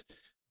and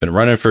been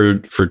running for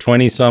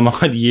 20 some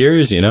odd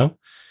years,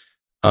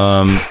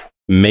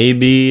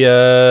 maybe,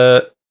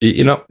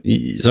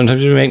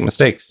 sometimes you make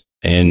mistakes,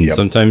 and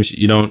sometimes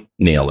you don't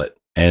nail it.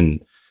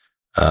 And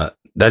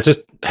that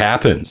just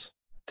happens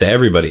to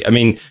everybody. I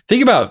mean,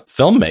 think about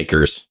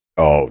filmmakers.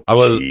 Oh, I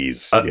was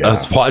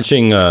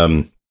watching,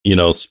 the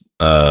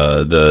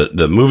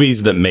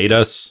movies that made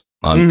us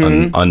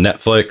on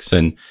Netflix,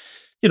 and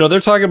they're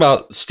talking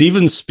about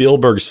Steven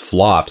Spielberg's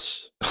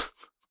flops.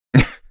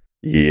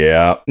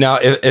 Yeah. Now,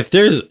 if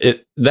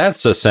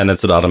that's a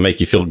sentence that ought to make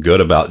you feel good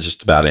about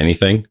just about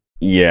anything.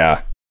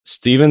 Yeah.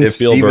 Steven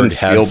Spielberg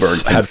had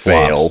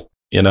fail.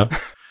 Not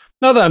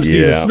that I'm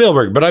Steven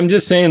Spielberg, but I'm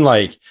just saying,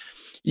 like,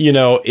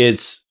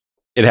 it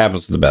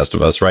happens to the best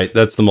of us, right?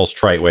 That's the most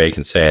trite way I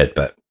can say it,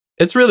 but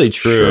it's really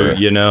true.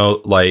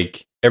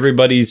 Like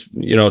everybody's,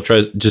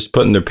 just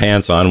putting their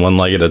pants on one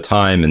leg at a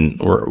time, and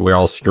we're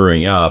all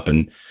screwing up,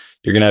 and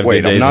you're going to have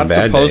good days and bad days.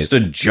 I'm not supposed to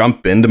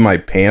jump into my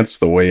pants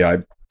the way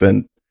I've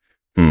been.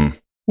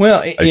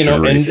 Well,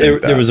 and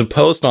there was a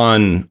post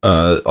on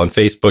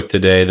Facebook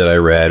today that I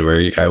read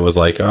where I was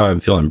like, oh, I'm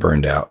feeling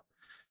burned out.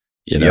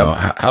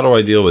 How do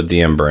I deal with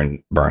DM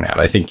burnout?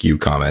 I think you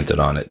commented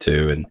on it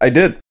too. And I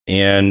did.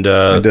 And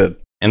I did.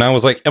 And I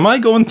was like, am I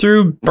going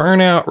through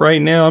burnout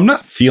right now? I'm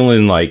not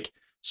feeling like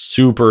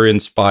super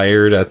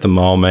inspired at the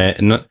moment.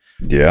 And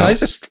I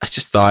just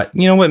thought,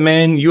 you know what,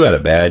 man, you had a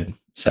bad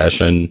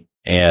session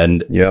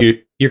and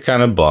you're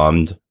kind of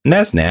bummed, and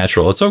that's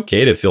natural. It's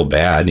okay to feel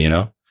bad,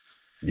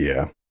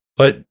 Yeah.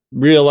 But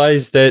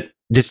realize that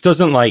this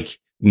doesn't like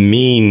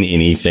mean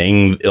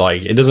anything.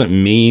 Like, it doesn't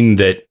mean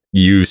that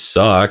you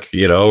suck,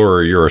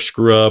 or you're a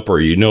screw up, or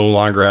you no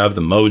longer have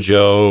the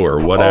mojo or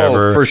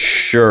whatever. Oh, for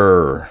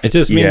sure. It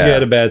just means you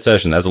had a bad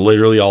session. That's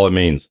literally all it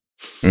means.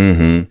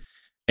 Mm-hmm.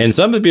 And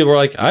some of the people are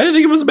like, I didn't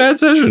think it was a bad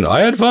session.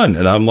 I had fun.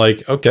 And I'm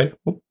like, okay.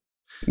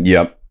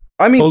 Yep.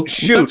 I mean,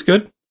 shoot. That's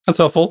good. That's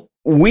helpful.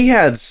 We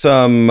had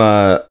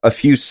a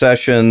few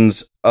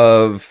sessions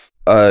of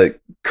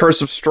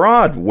Curse of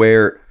Strahd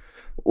where,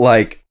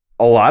 like,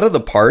 a lot of the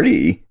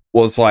party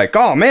was like,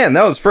 oh, man,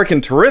 that was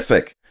freaking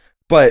terrific.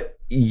 But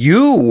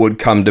you would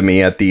come to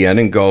me at the end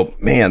and go,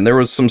 man, there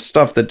was some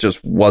stuff that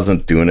just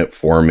wasn't doing it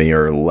for me,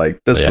 or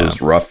like, this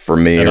was rough for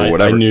me, and or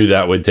whatever. I knew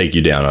that would take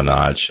you down a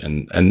notch,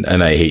 and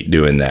I hate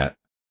doing that.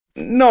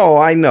 No,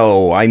 I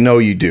know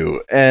you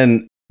do.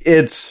 And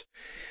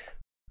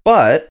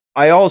but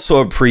I also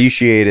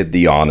appreciated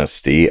the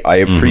honesty. I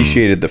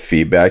appreciated the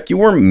feedback. You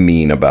weren't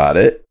mean about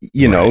it.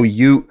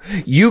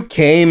 You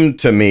came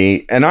to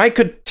me and I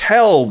could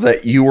tell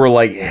that you were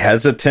like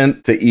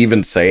hesitant to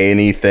even say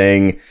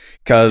anything.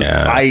 Because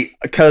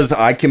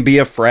I can be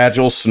a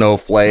fragile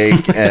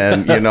snowflake,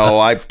 and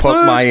I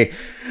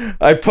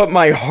put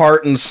my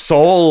heart and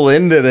soul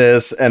into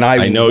this, and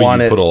I know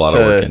you put a lot of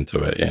work into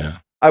it. Yeah,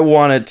 I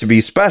want it to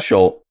be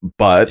special,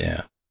 but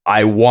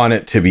I want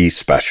it to be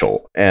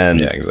special,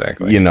 and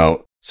exactly.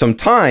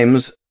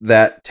 Sometimes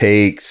that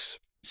takes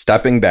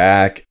stepping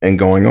back and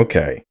going,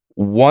 okay,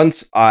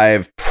 once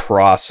I've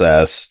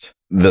processed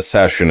the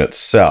session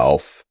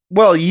itself.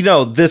 Well,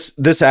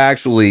 this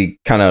actually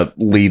kind of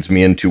leads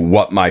me into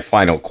what my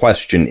final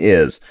question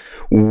is.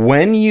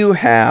 When you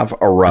have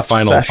a rough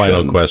session...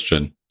 Final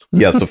question.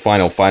 Yes, a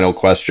final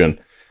question.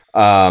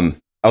 I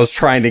was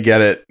trying to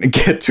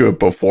get to it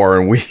before,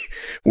 and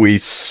we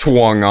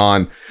swung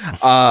on.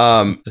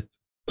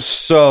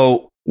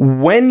 So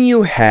when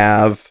you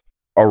have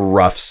a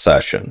rough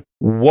session,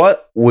 what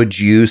would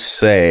you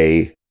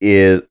say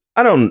is,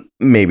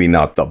 maybe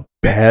not the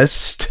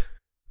best,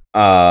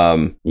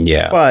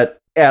 but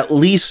at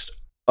least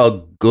a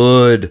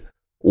good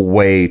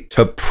way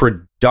to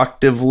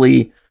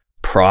productively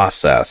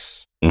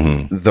process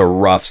the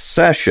rough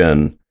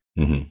session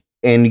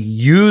and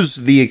use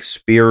the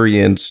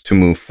experience to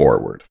move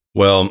forward?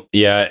 Well,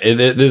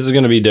 this is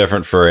going to be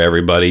different for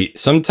everybody.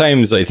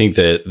 Sometimes I think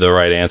that the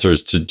right answer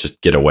is to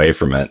just get away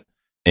from it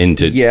and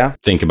to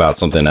think about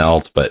something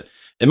else. But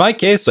in my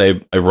case, I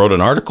wrote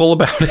an article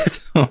about it.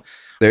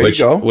 There you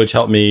go. Which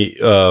helped me,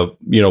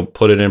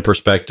 put it in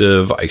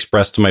perspective. I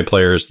expressed to my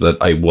players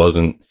that I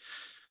wasn't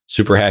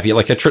super happy.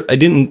 Like I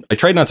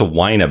tried not to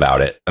whine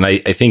about it. And I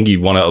think you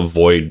want to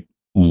avoid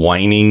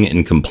whining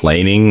and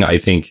complaining. I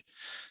think,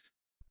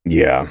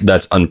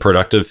 that's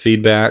unproductive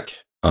feedback.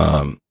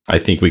 I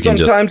think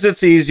sometimes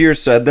it's easier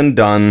said than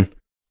done.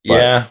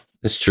 Yeah,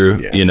 it's true.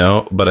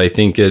 Yeah. But I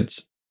think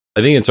it's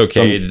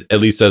okay,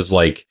 at least as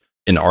like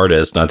an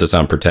artist, not to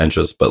sound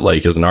pretentious, but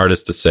like as an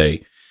artist to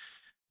say,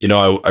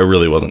 I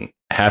really wasn't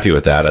happy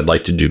with that. I'd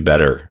like to do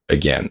better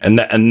again. And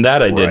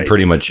that I did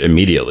pretty much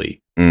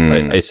immediately.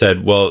 I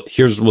said, well,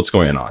 here's what's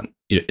going on.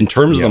 In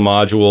terms of the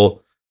module,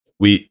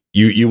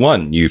 you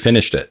won, you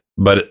finished it,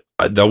 but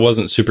that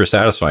wasn't super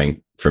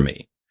satisfying for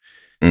me.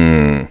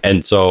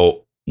 And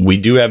so we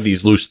do have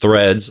these loose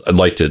threads. I'd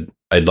like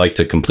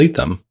to complete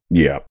them.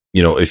 Yeah.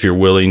 If you're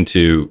willing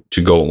to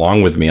go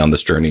along with me on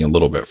this journey a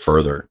little bit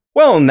further.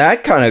 Well, and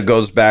that kind of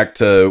goes back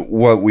to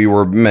what we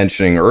were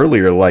mentioning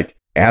earlier, like,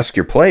 ask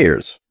your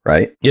players,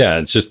 right? Yeah,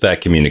 it's just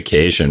that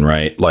communication,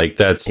 right? Like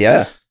that's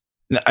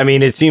I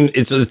mean, it seems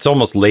it's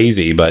almost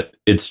lazy, but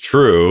it's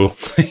true.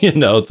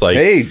 It's like,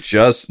 hey,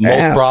 just most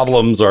ask.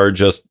 Problems are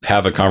just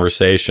have a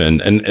conversation.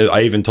 And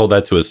I even told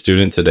that to a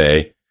student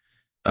today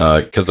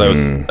because I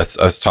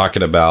was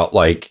talking about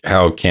like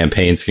how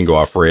campaigns can go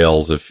off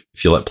rails if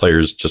you let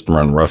players just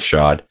run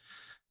roughshod.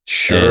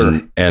 Sure.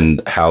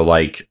 And how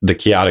like the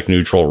chaotic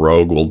neutral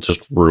rogue will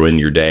just ruin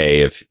your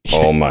day if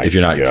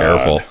you're not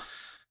careful.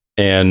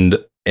 And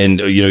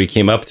he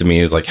came up to me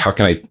and was like, how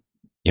can I,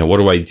 what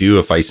do I do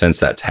if I sense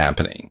that's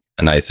happening?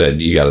 And I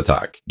said, you got to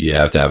talk. You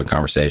have to have a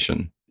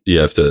conversation. You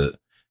have to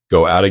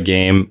go out of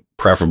game,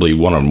 preferably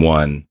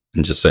one-on-one,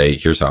 and just say,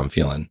 here's how I'm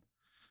feeling.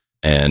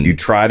 And you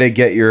try to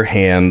get your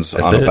hands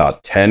on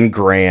about 10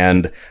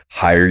 grand,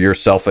 hire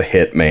yourself a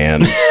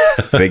hitman,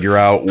 figure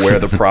out where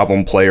the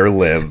problem player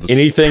lives.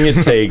 Anything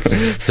it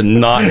takes to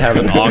not have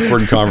an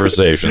awkward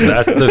conversation.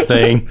 That's the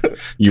thing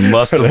you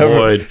must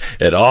avoid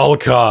at all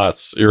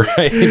costs. You're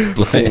right.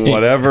 Like,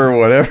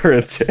 whatever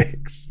it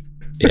takes.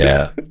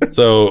 Yeah.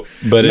 So,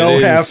 but no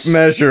half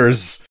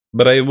measures.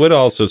 But I would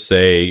also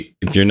say,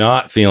 if you're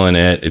not feeling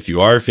it, if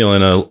you are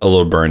feeling a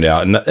little burned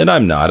out, and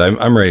I'm not,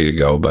 I'm ready to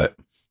go. But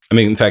I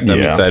mean, in fact,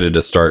 I'm excited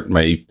to start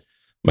my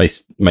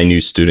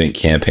new student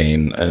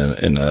campaign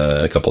in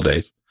a couple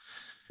days.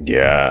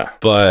 Yeah.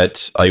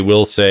 But I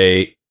will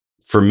say,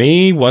 for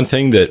me, one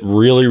thing that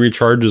really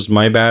recharges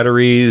my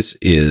batteries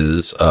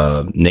is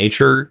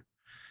nature,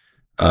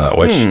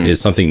 which is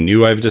something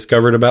new I've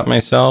discovered about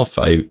myself.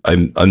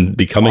 I'm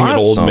becoming an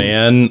old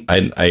man.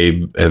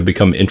 I have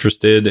become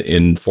interested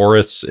in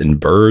forests and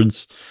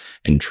birds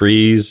and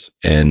trees,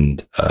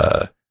 and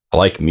I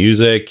like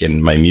music,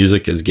 and my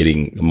music is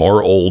getting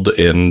more old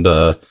and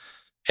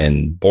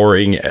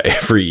boring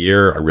every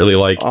year. I really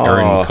like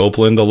Aaron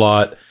Copland a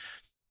lot.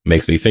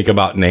 Makes me think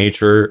about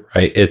nature,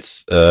 right?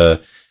 It's, I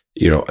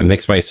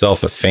mix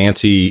myself a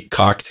fancy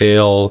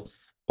cocktail,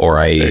 or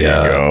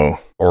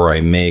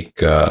I make,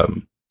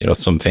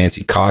 some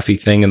fancy coffee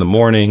thing in the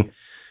morning.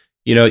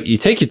 You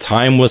take your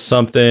time with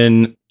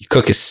something, you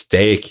cook a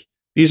steak.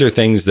 These are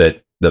things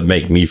that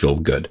make me feel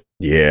good.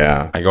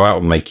 Yeah. I go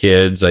out with my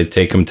kids. I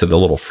take them to the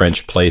little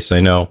French place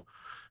I know.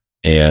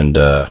 And,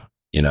 I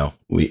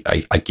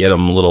get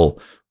them a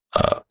little,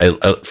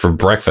 for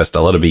breakfast,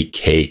 I let them eat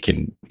cake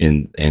and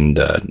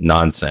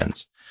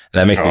nonsense. And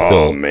that makes me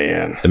feel,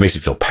 man, that makes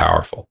me feel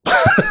powerful.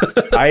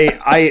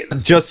 I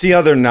just the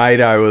other night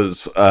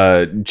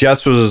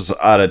Jess was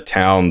out of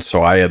town,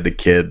 so I had the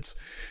kids.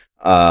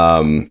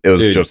 It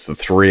was just the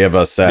three of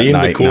us that night.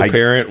 Being the cool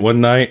parent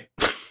one night.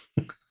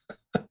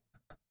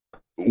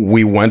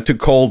 We went to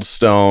Cold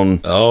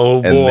Stone.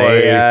 Oh boy!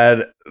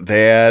 And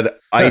they had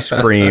ice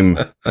cream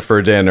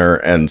for dinner,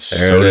 and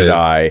so did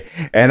I.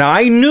 And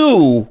I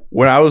knew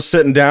when I was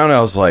sitting down,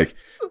 I was like,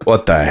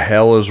 "What the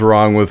hell is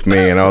wrong with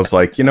me?" And I was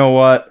like, "You know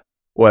what?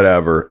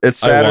 Whatever. It's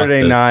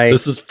Saturday night.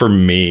 This is for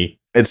me.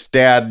 It's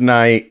dad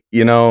night.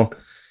 Yeah,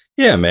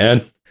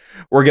 man.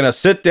 We're gonna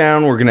sit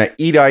down. We're gonna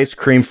eat ice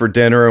cream for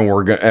dinner,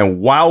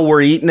 and while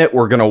we're eating it,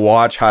 we're gonna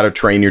watch How to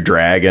Train Your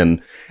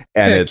Dragon,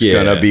 and it's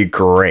gonna be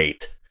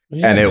great."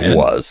 Yeah, and it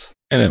was.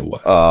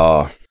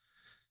 Yeah,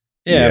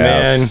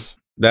 man.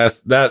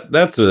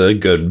 That's a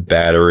good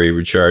battery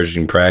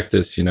recharging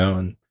practice,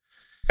 and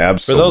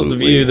absolutely. For those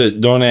of you that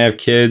don't have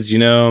kids,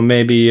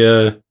 maybe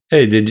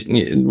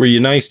hey, were you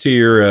nice to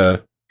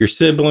your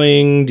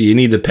sibling? Do you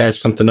need to patch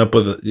something up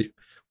with it? When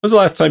was the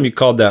last time you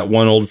called that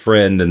one old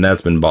friend and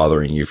that's been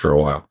bothering you for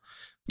a while?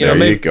 There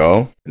you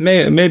go.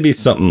 Maybe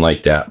something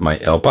like that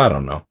might help. I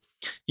don't know.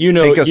 You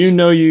know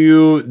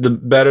the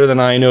better than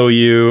I know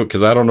you,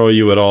 because I don't know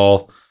you at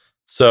all.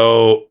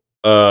 So,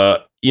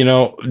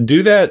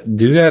 do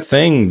that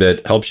thing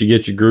that helps you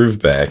get your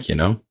groove back,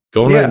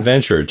 go on an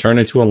adventure, turn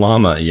into a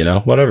llama,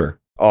 whatever.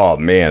 Oh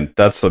man,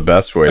 that's the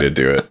best way to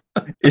do it.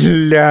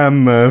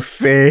 Llama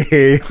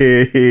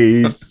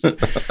face.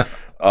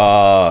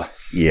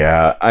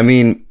 Yeah. I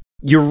mean,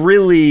 you're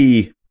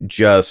really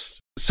just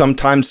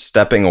sometimes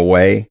stepping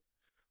away,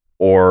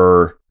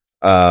 or,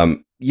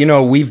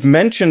 we've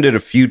mentioned it a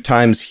few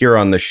times here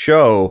on the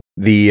show,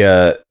 the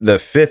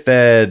 5th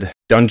Ed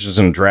Dungeons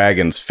and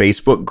Dragons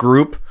Facebook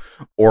group,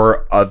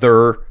 or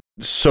other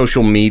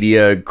social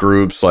media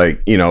groups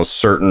like,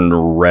 certain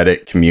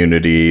Reddit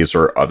communities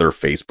or other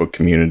Facebook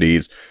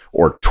communities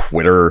or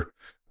Twitter.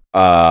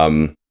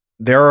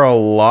 There are a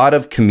lot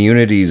of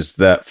communities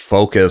that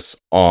focus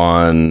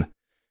on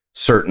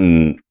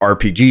certain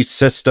RPG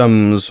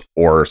systems,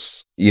 or,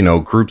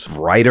 groups of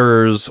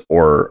writers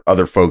or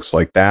other folks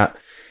like that.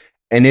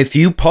 And if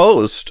you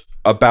post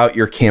about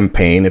your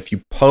campaign, if you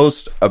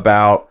post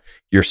about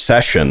your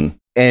session,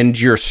 and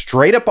you're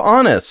straight up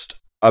honest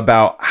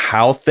about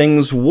how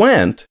things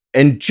went,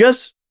 and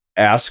just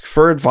ask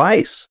for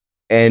advice.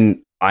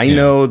 And I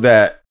know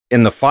that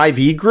in the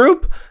 5e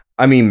group,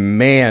 I mean,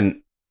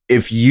 man,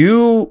 if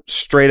you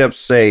straight up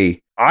say,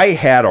 I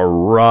had a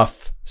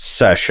rough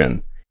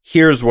session,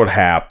 here's what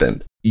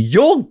happened,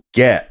 you'll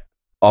get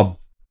a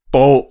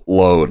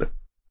boatload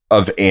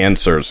of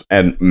answers,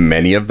 and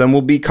many of them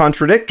will be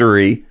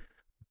contradictory,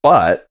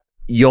 but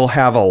you'll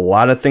have a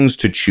lot of things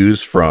to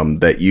choose from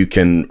that you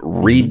can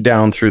read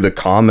down through the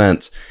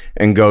comments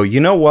and go, you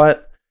know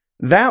what?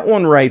 That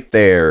one right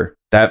there,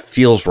 that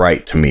feels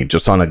right to me.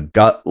 Just on a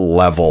gut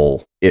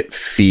level, it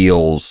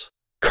feels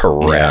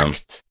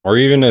correct. Yeah. Or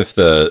even if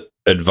the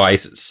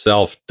advice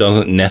itself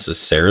doesn't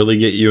necessarily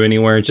get you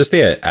anywhere, just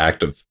the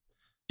act of,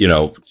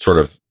 sort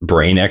of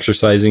brain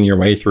exercising your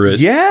way through it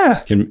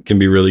can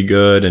be really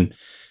good. And,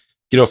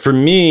 for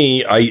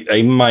me,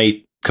 I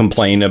might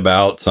complain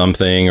about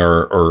something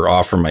or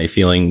offer my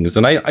feelings,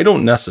 and I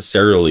don't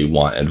necessarily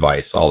want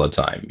advice all the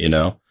time,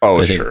 Oh,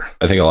 I sure.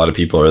 think a lot of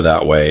people are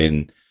that way,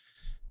 and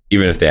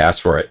even if they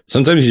ask for it.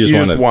 Sometimes you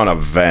just want to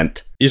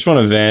vent. You just want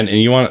to vent, and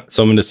you want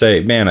someone to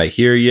say, man, I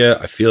hear you.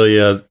 I feel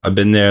you. I've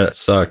been there. That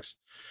sucks.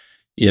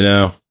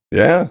 Yeah.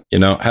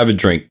 Have a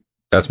drink.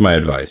 That's my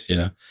advice.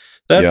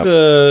 That's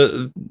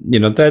I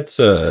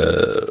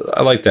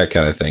like that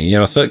kind of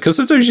thing. So because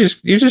sometimes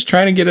you're just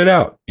trying to get it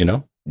out.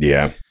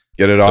 Yeah.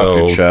 Get it off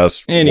your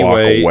chest.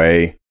 Anyway, walk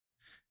away.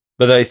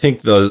 But I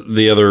think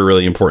the other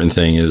really important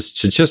thing is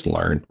to just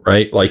learn,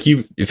 right? Like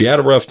if you had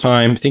a rough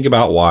time, think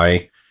about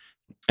why,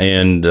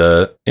 and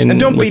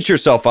don't beat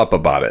yourself up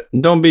about it.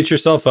 Don't beat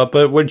yourself up.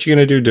 But what you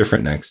going to do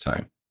different next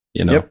time?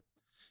 Yep.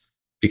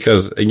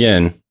 Because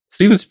again,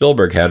 Steven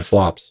Spielberg had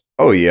flops.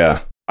 Oh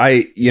yeah,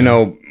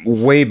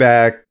 way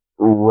back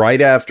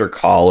right after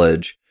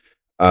college,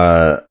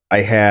 I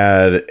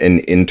had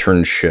an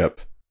internship,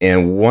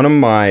 and one of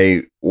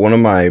my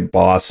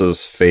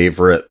boss's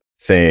favorite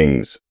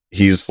things.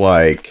 He's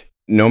like,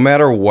 no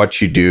matter what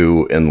you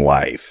do in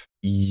life,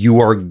 you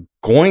are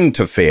going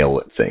to fail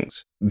at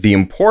things. The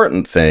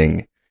important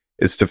thing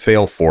is to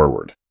fail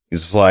forward.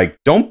 He's like,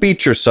 don't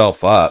beat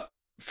yourself up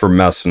for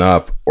messing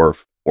up or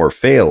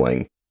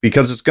failing,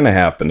 because it's going to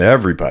happen to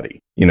everybody.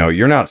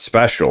 You're not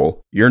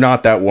special. You're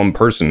not that one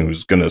person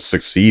who's going to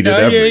succeed at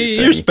everything.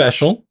 Yeah, you're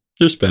special.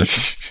 You're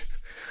special.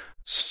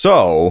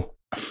 So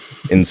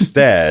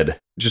instead,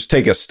 just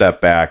take a step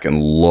back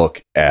and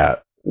look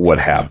at what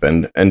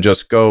happened and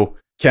just go,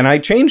 can I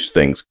change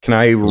things? Can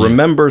I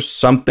remember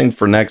something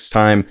for next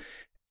time?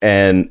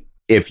 And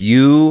if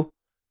you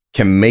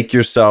can make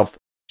yourself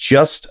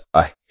just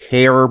a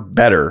hair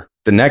better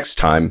the next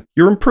time,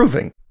 you're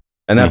improving.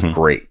 And that's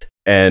great.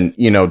 And,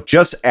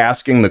 just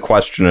asking the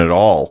question at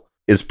all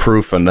is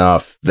proof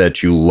enough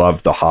that you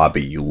love the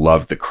hobby, you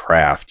love the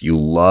craft, you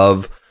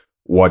love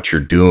what you're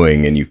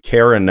doing, and you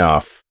care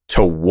enough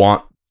to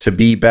want to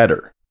be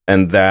better.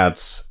 And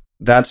that's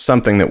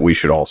something that we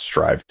should all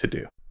strive to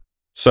do.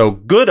 So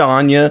good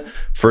on you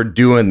for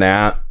doing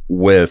that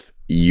with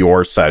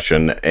your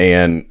session.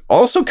 And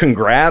also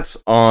congrats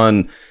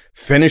on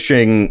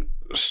finishing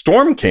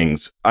Storm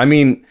Kings. I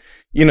mean,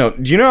 do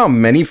you know how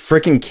many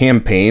freaking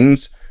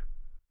campaigns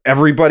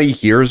everybody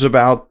hears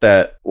about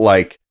that,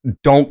 like,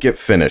 don't get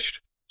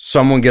finished?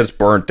 Someone gets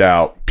burnt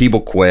out.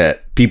 People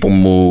quit. People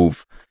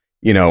move.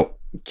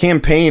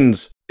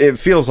 Campaigns, it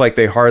feels like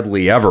they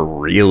hardly ever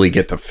really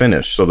get to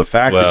finish. So the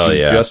fact that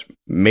you just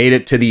made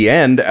it to the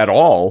end at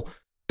all,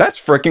 that's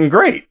freaking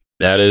great.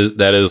 That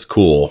is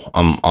cool.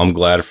 I'm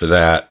glad for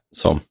that.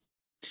 So,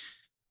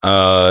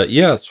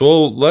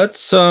 so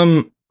let's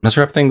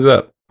wrap things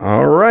up.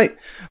 All right.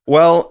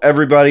 Well,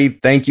 everybody,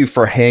 thank you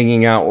for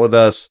hanging out with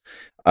us.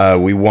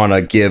 We want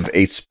to give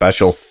a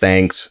special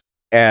thanks,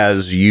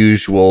 as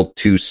usual,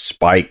 to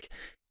Spike,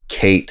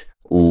 Kate,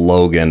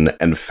 Logan,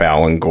 and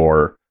Fallon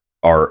Gore,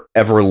 our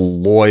ever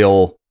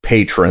loyal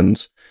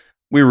patrons.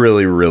 We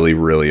really, really,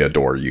 really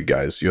adore you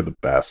guys. You're the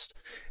best.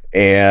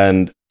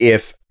 And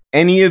if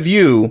any of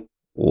you,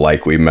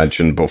 like we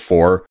mentioned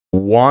before,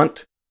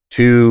 want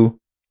to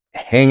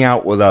hang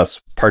out with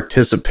us,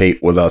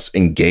 participate with us,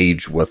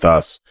 engage with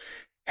us,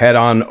 head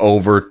on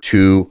over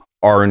to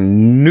our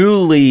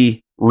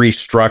newly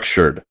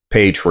restructured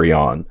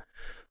Patreon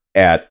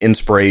at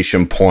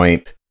Inspiration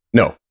Point.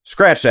 No,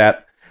 scratch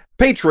that.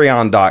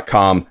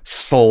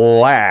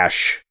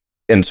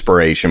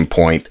 Patreon.com/Inspiration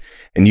Point.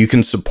 And you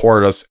can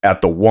support us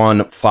at the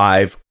 $1,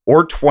 $5,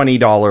 or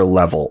 $20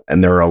 level.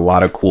 And there are a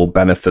lot of cool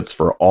benefits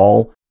for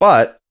all.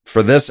 But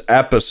for this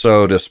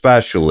episode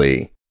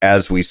especially,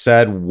 as we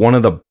said, one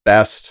of the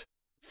best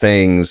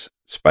things,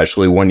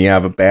 especially when you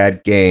have a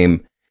bad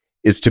game,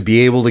 is to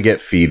be able to get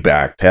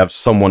feedback, to have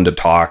someone to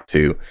talk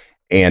to.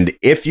 And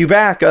if you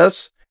back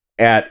us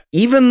at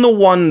even the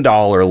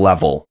 $1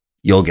 level,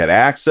 you'll get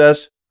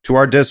access to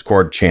our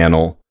Discord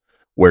channel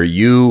where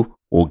you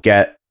will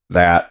get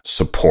that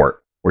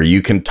support, where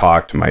you can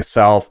talk to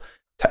myself,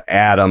 to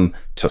Adam,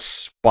 to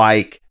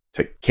Spike,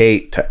 to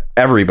Kate, to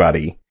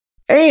everybody.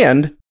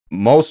 And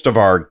most of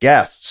our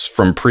guests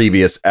from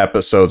previous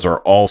episodes are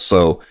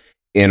also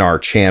in our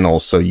channel,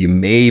 so you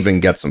may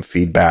even get some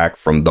feedback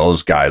from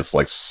those guys,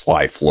 like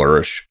Sly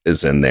Flourish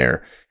is in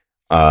there.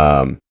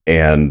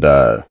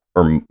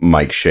 Or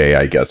Mike Shea,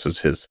 I guess, is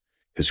his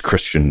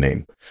Christian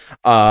name.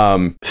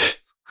 But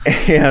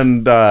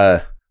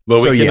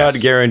we cannot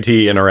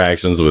guarantee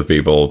interactions with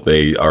people.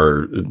 They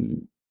are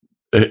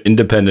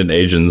independent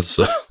agents.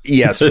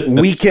 Yes,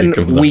 we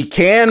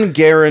can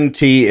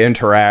guarantee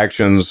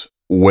interactions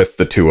with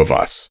the two of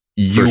us.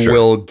 You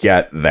will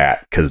get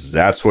that, because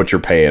that's what you're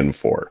paying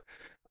for.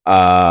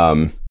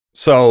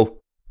 So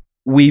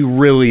we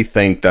really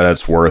think that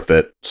it's worth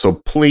it.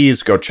 So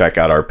please go check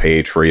out our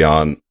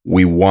Patreon.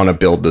 We want to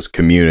build this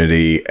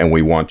community, and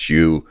we want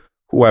you,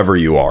 whoever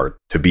you are,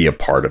 to be a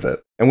part of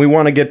it. And we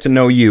want to get to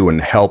know you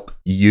and help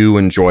you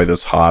enjoy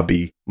this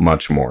hobby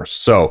much more.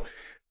 So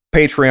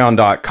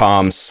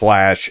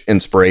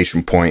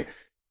patreon.com/Inspiration Point.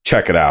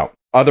 Check it out.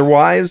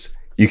 Otherwise,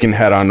 you can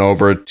head on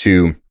over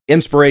to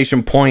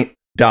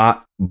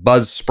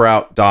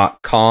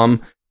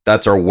inspirationpoint.buzzsprout.com.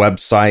 That's our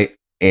website.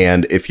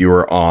 And if you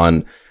are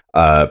on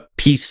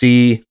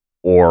PC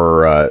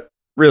or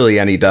really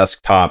any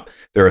desktop,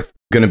 there are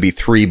going to be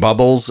 3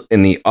 bubbles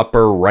in the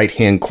upper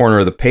right-hand corner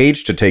of the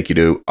page to take you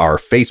to our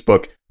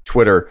Facebook,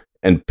 Twitter,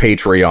 and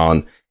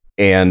Patreon.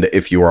 And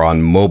if you are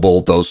on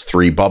mobile, those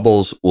 3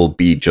 bubbles will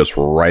be just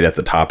right at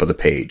the top of the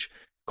page.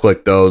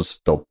 Click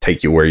those, they'll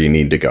take you where you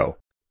need to go.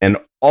 And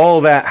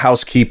all that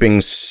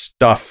housekeeping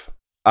stuff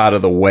out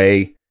of the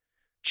way,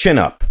 chin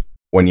up.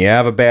 When you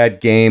have a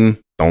bad game,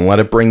 don't let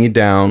it bring you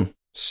down.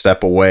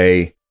 Step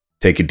away,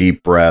 take a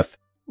deep breath,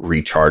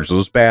 recharge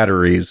those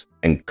batteries,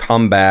 and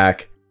come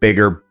back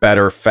bigger,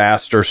 better,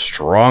 faster,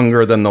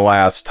 stronger than the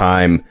last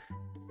time,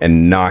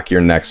 and knock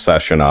your next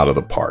session out of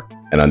the park.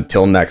 And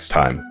until next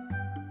time,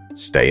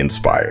 stay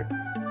inspired.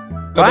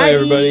 Bye,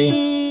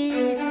 everybody.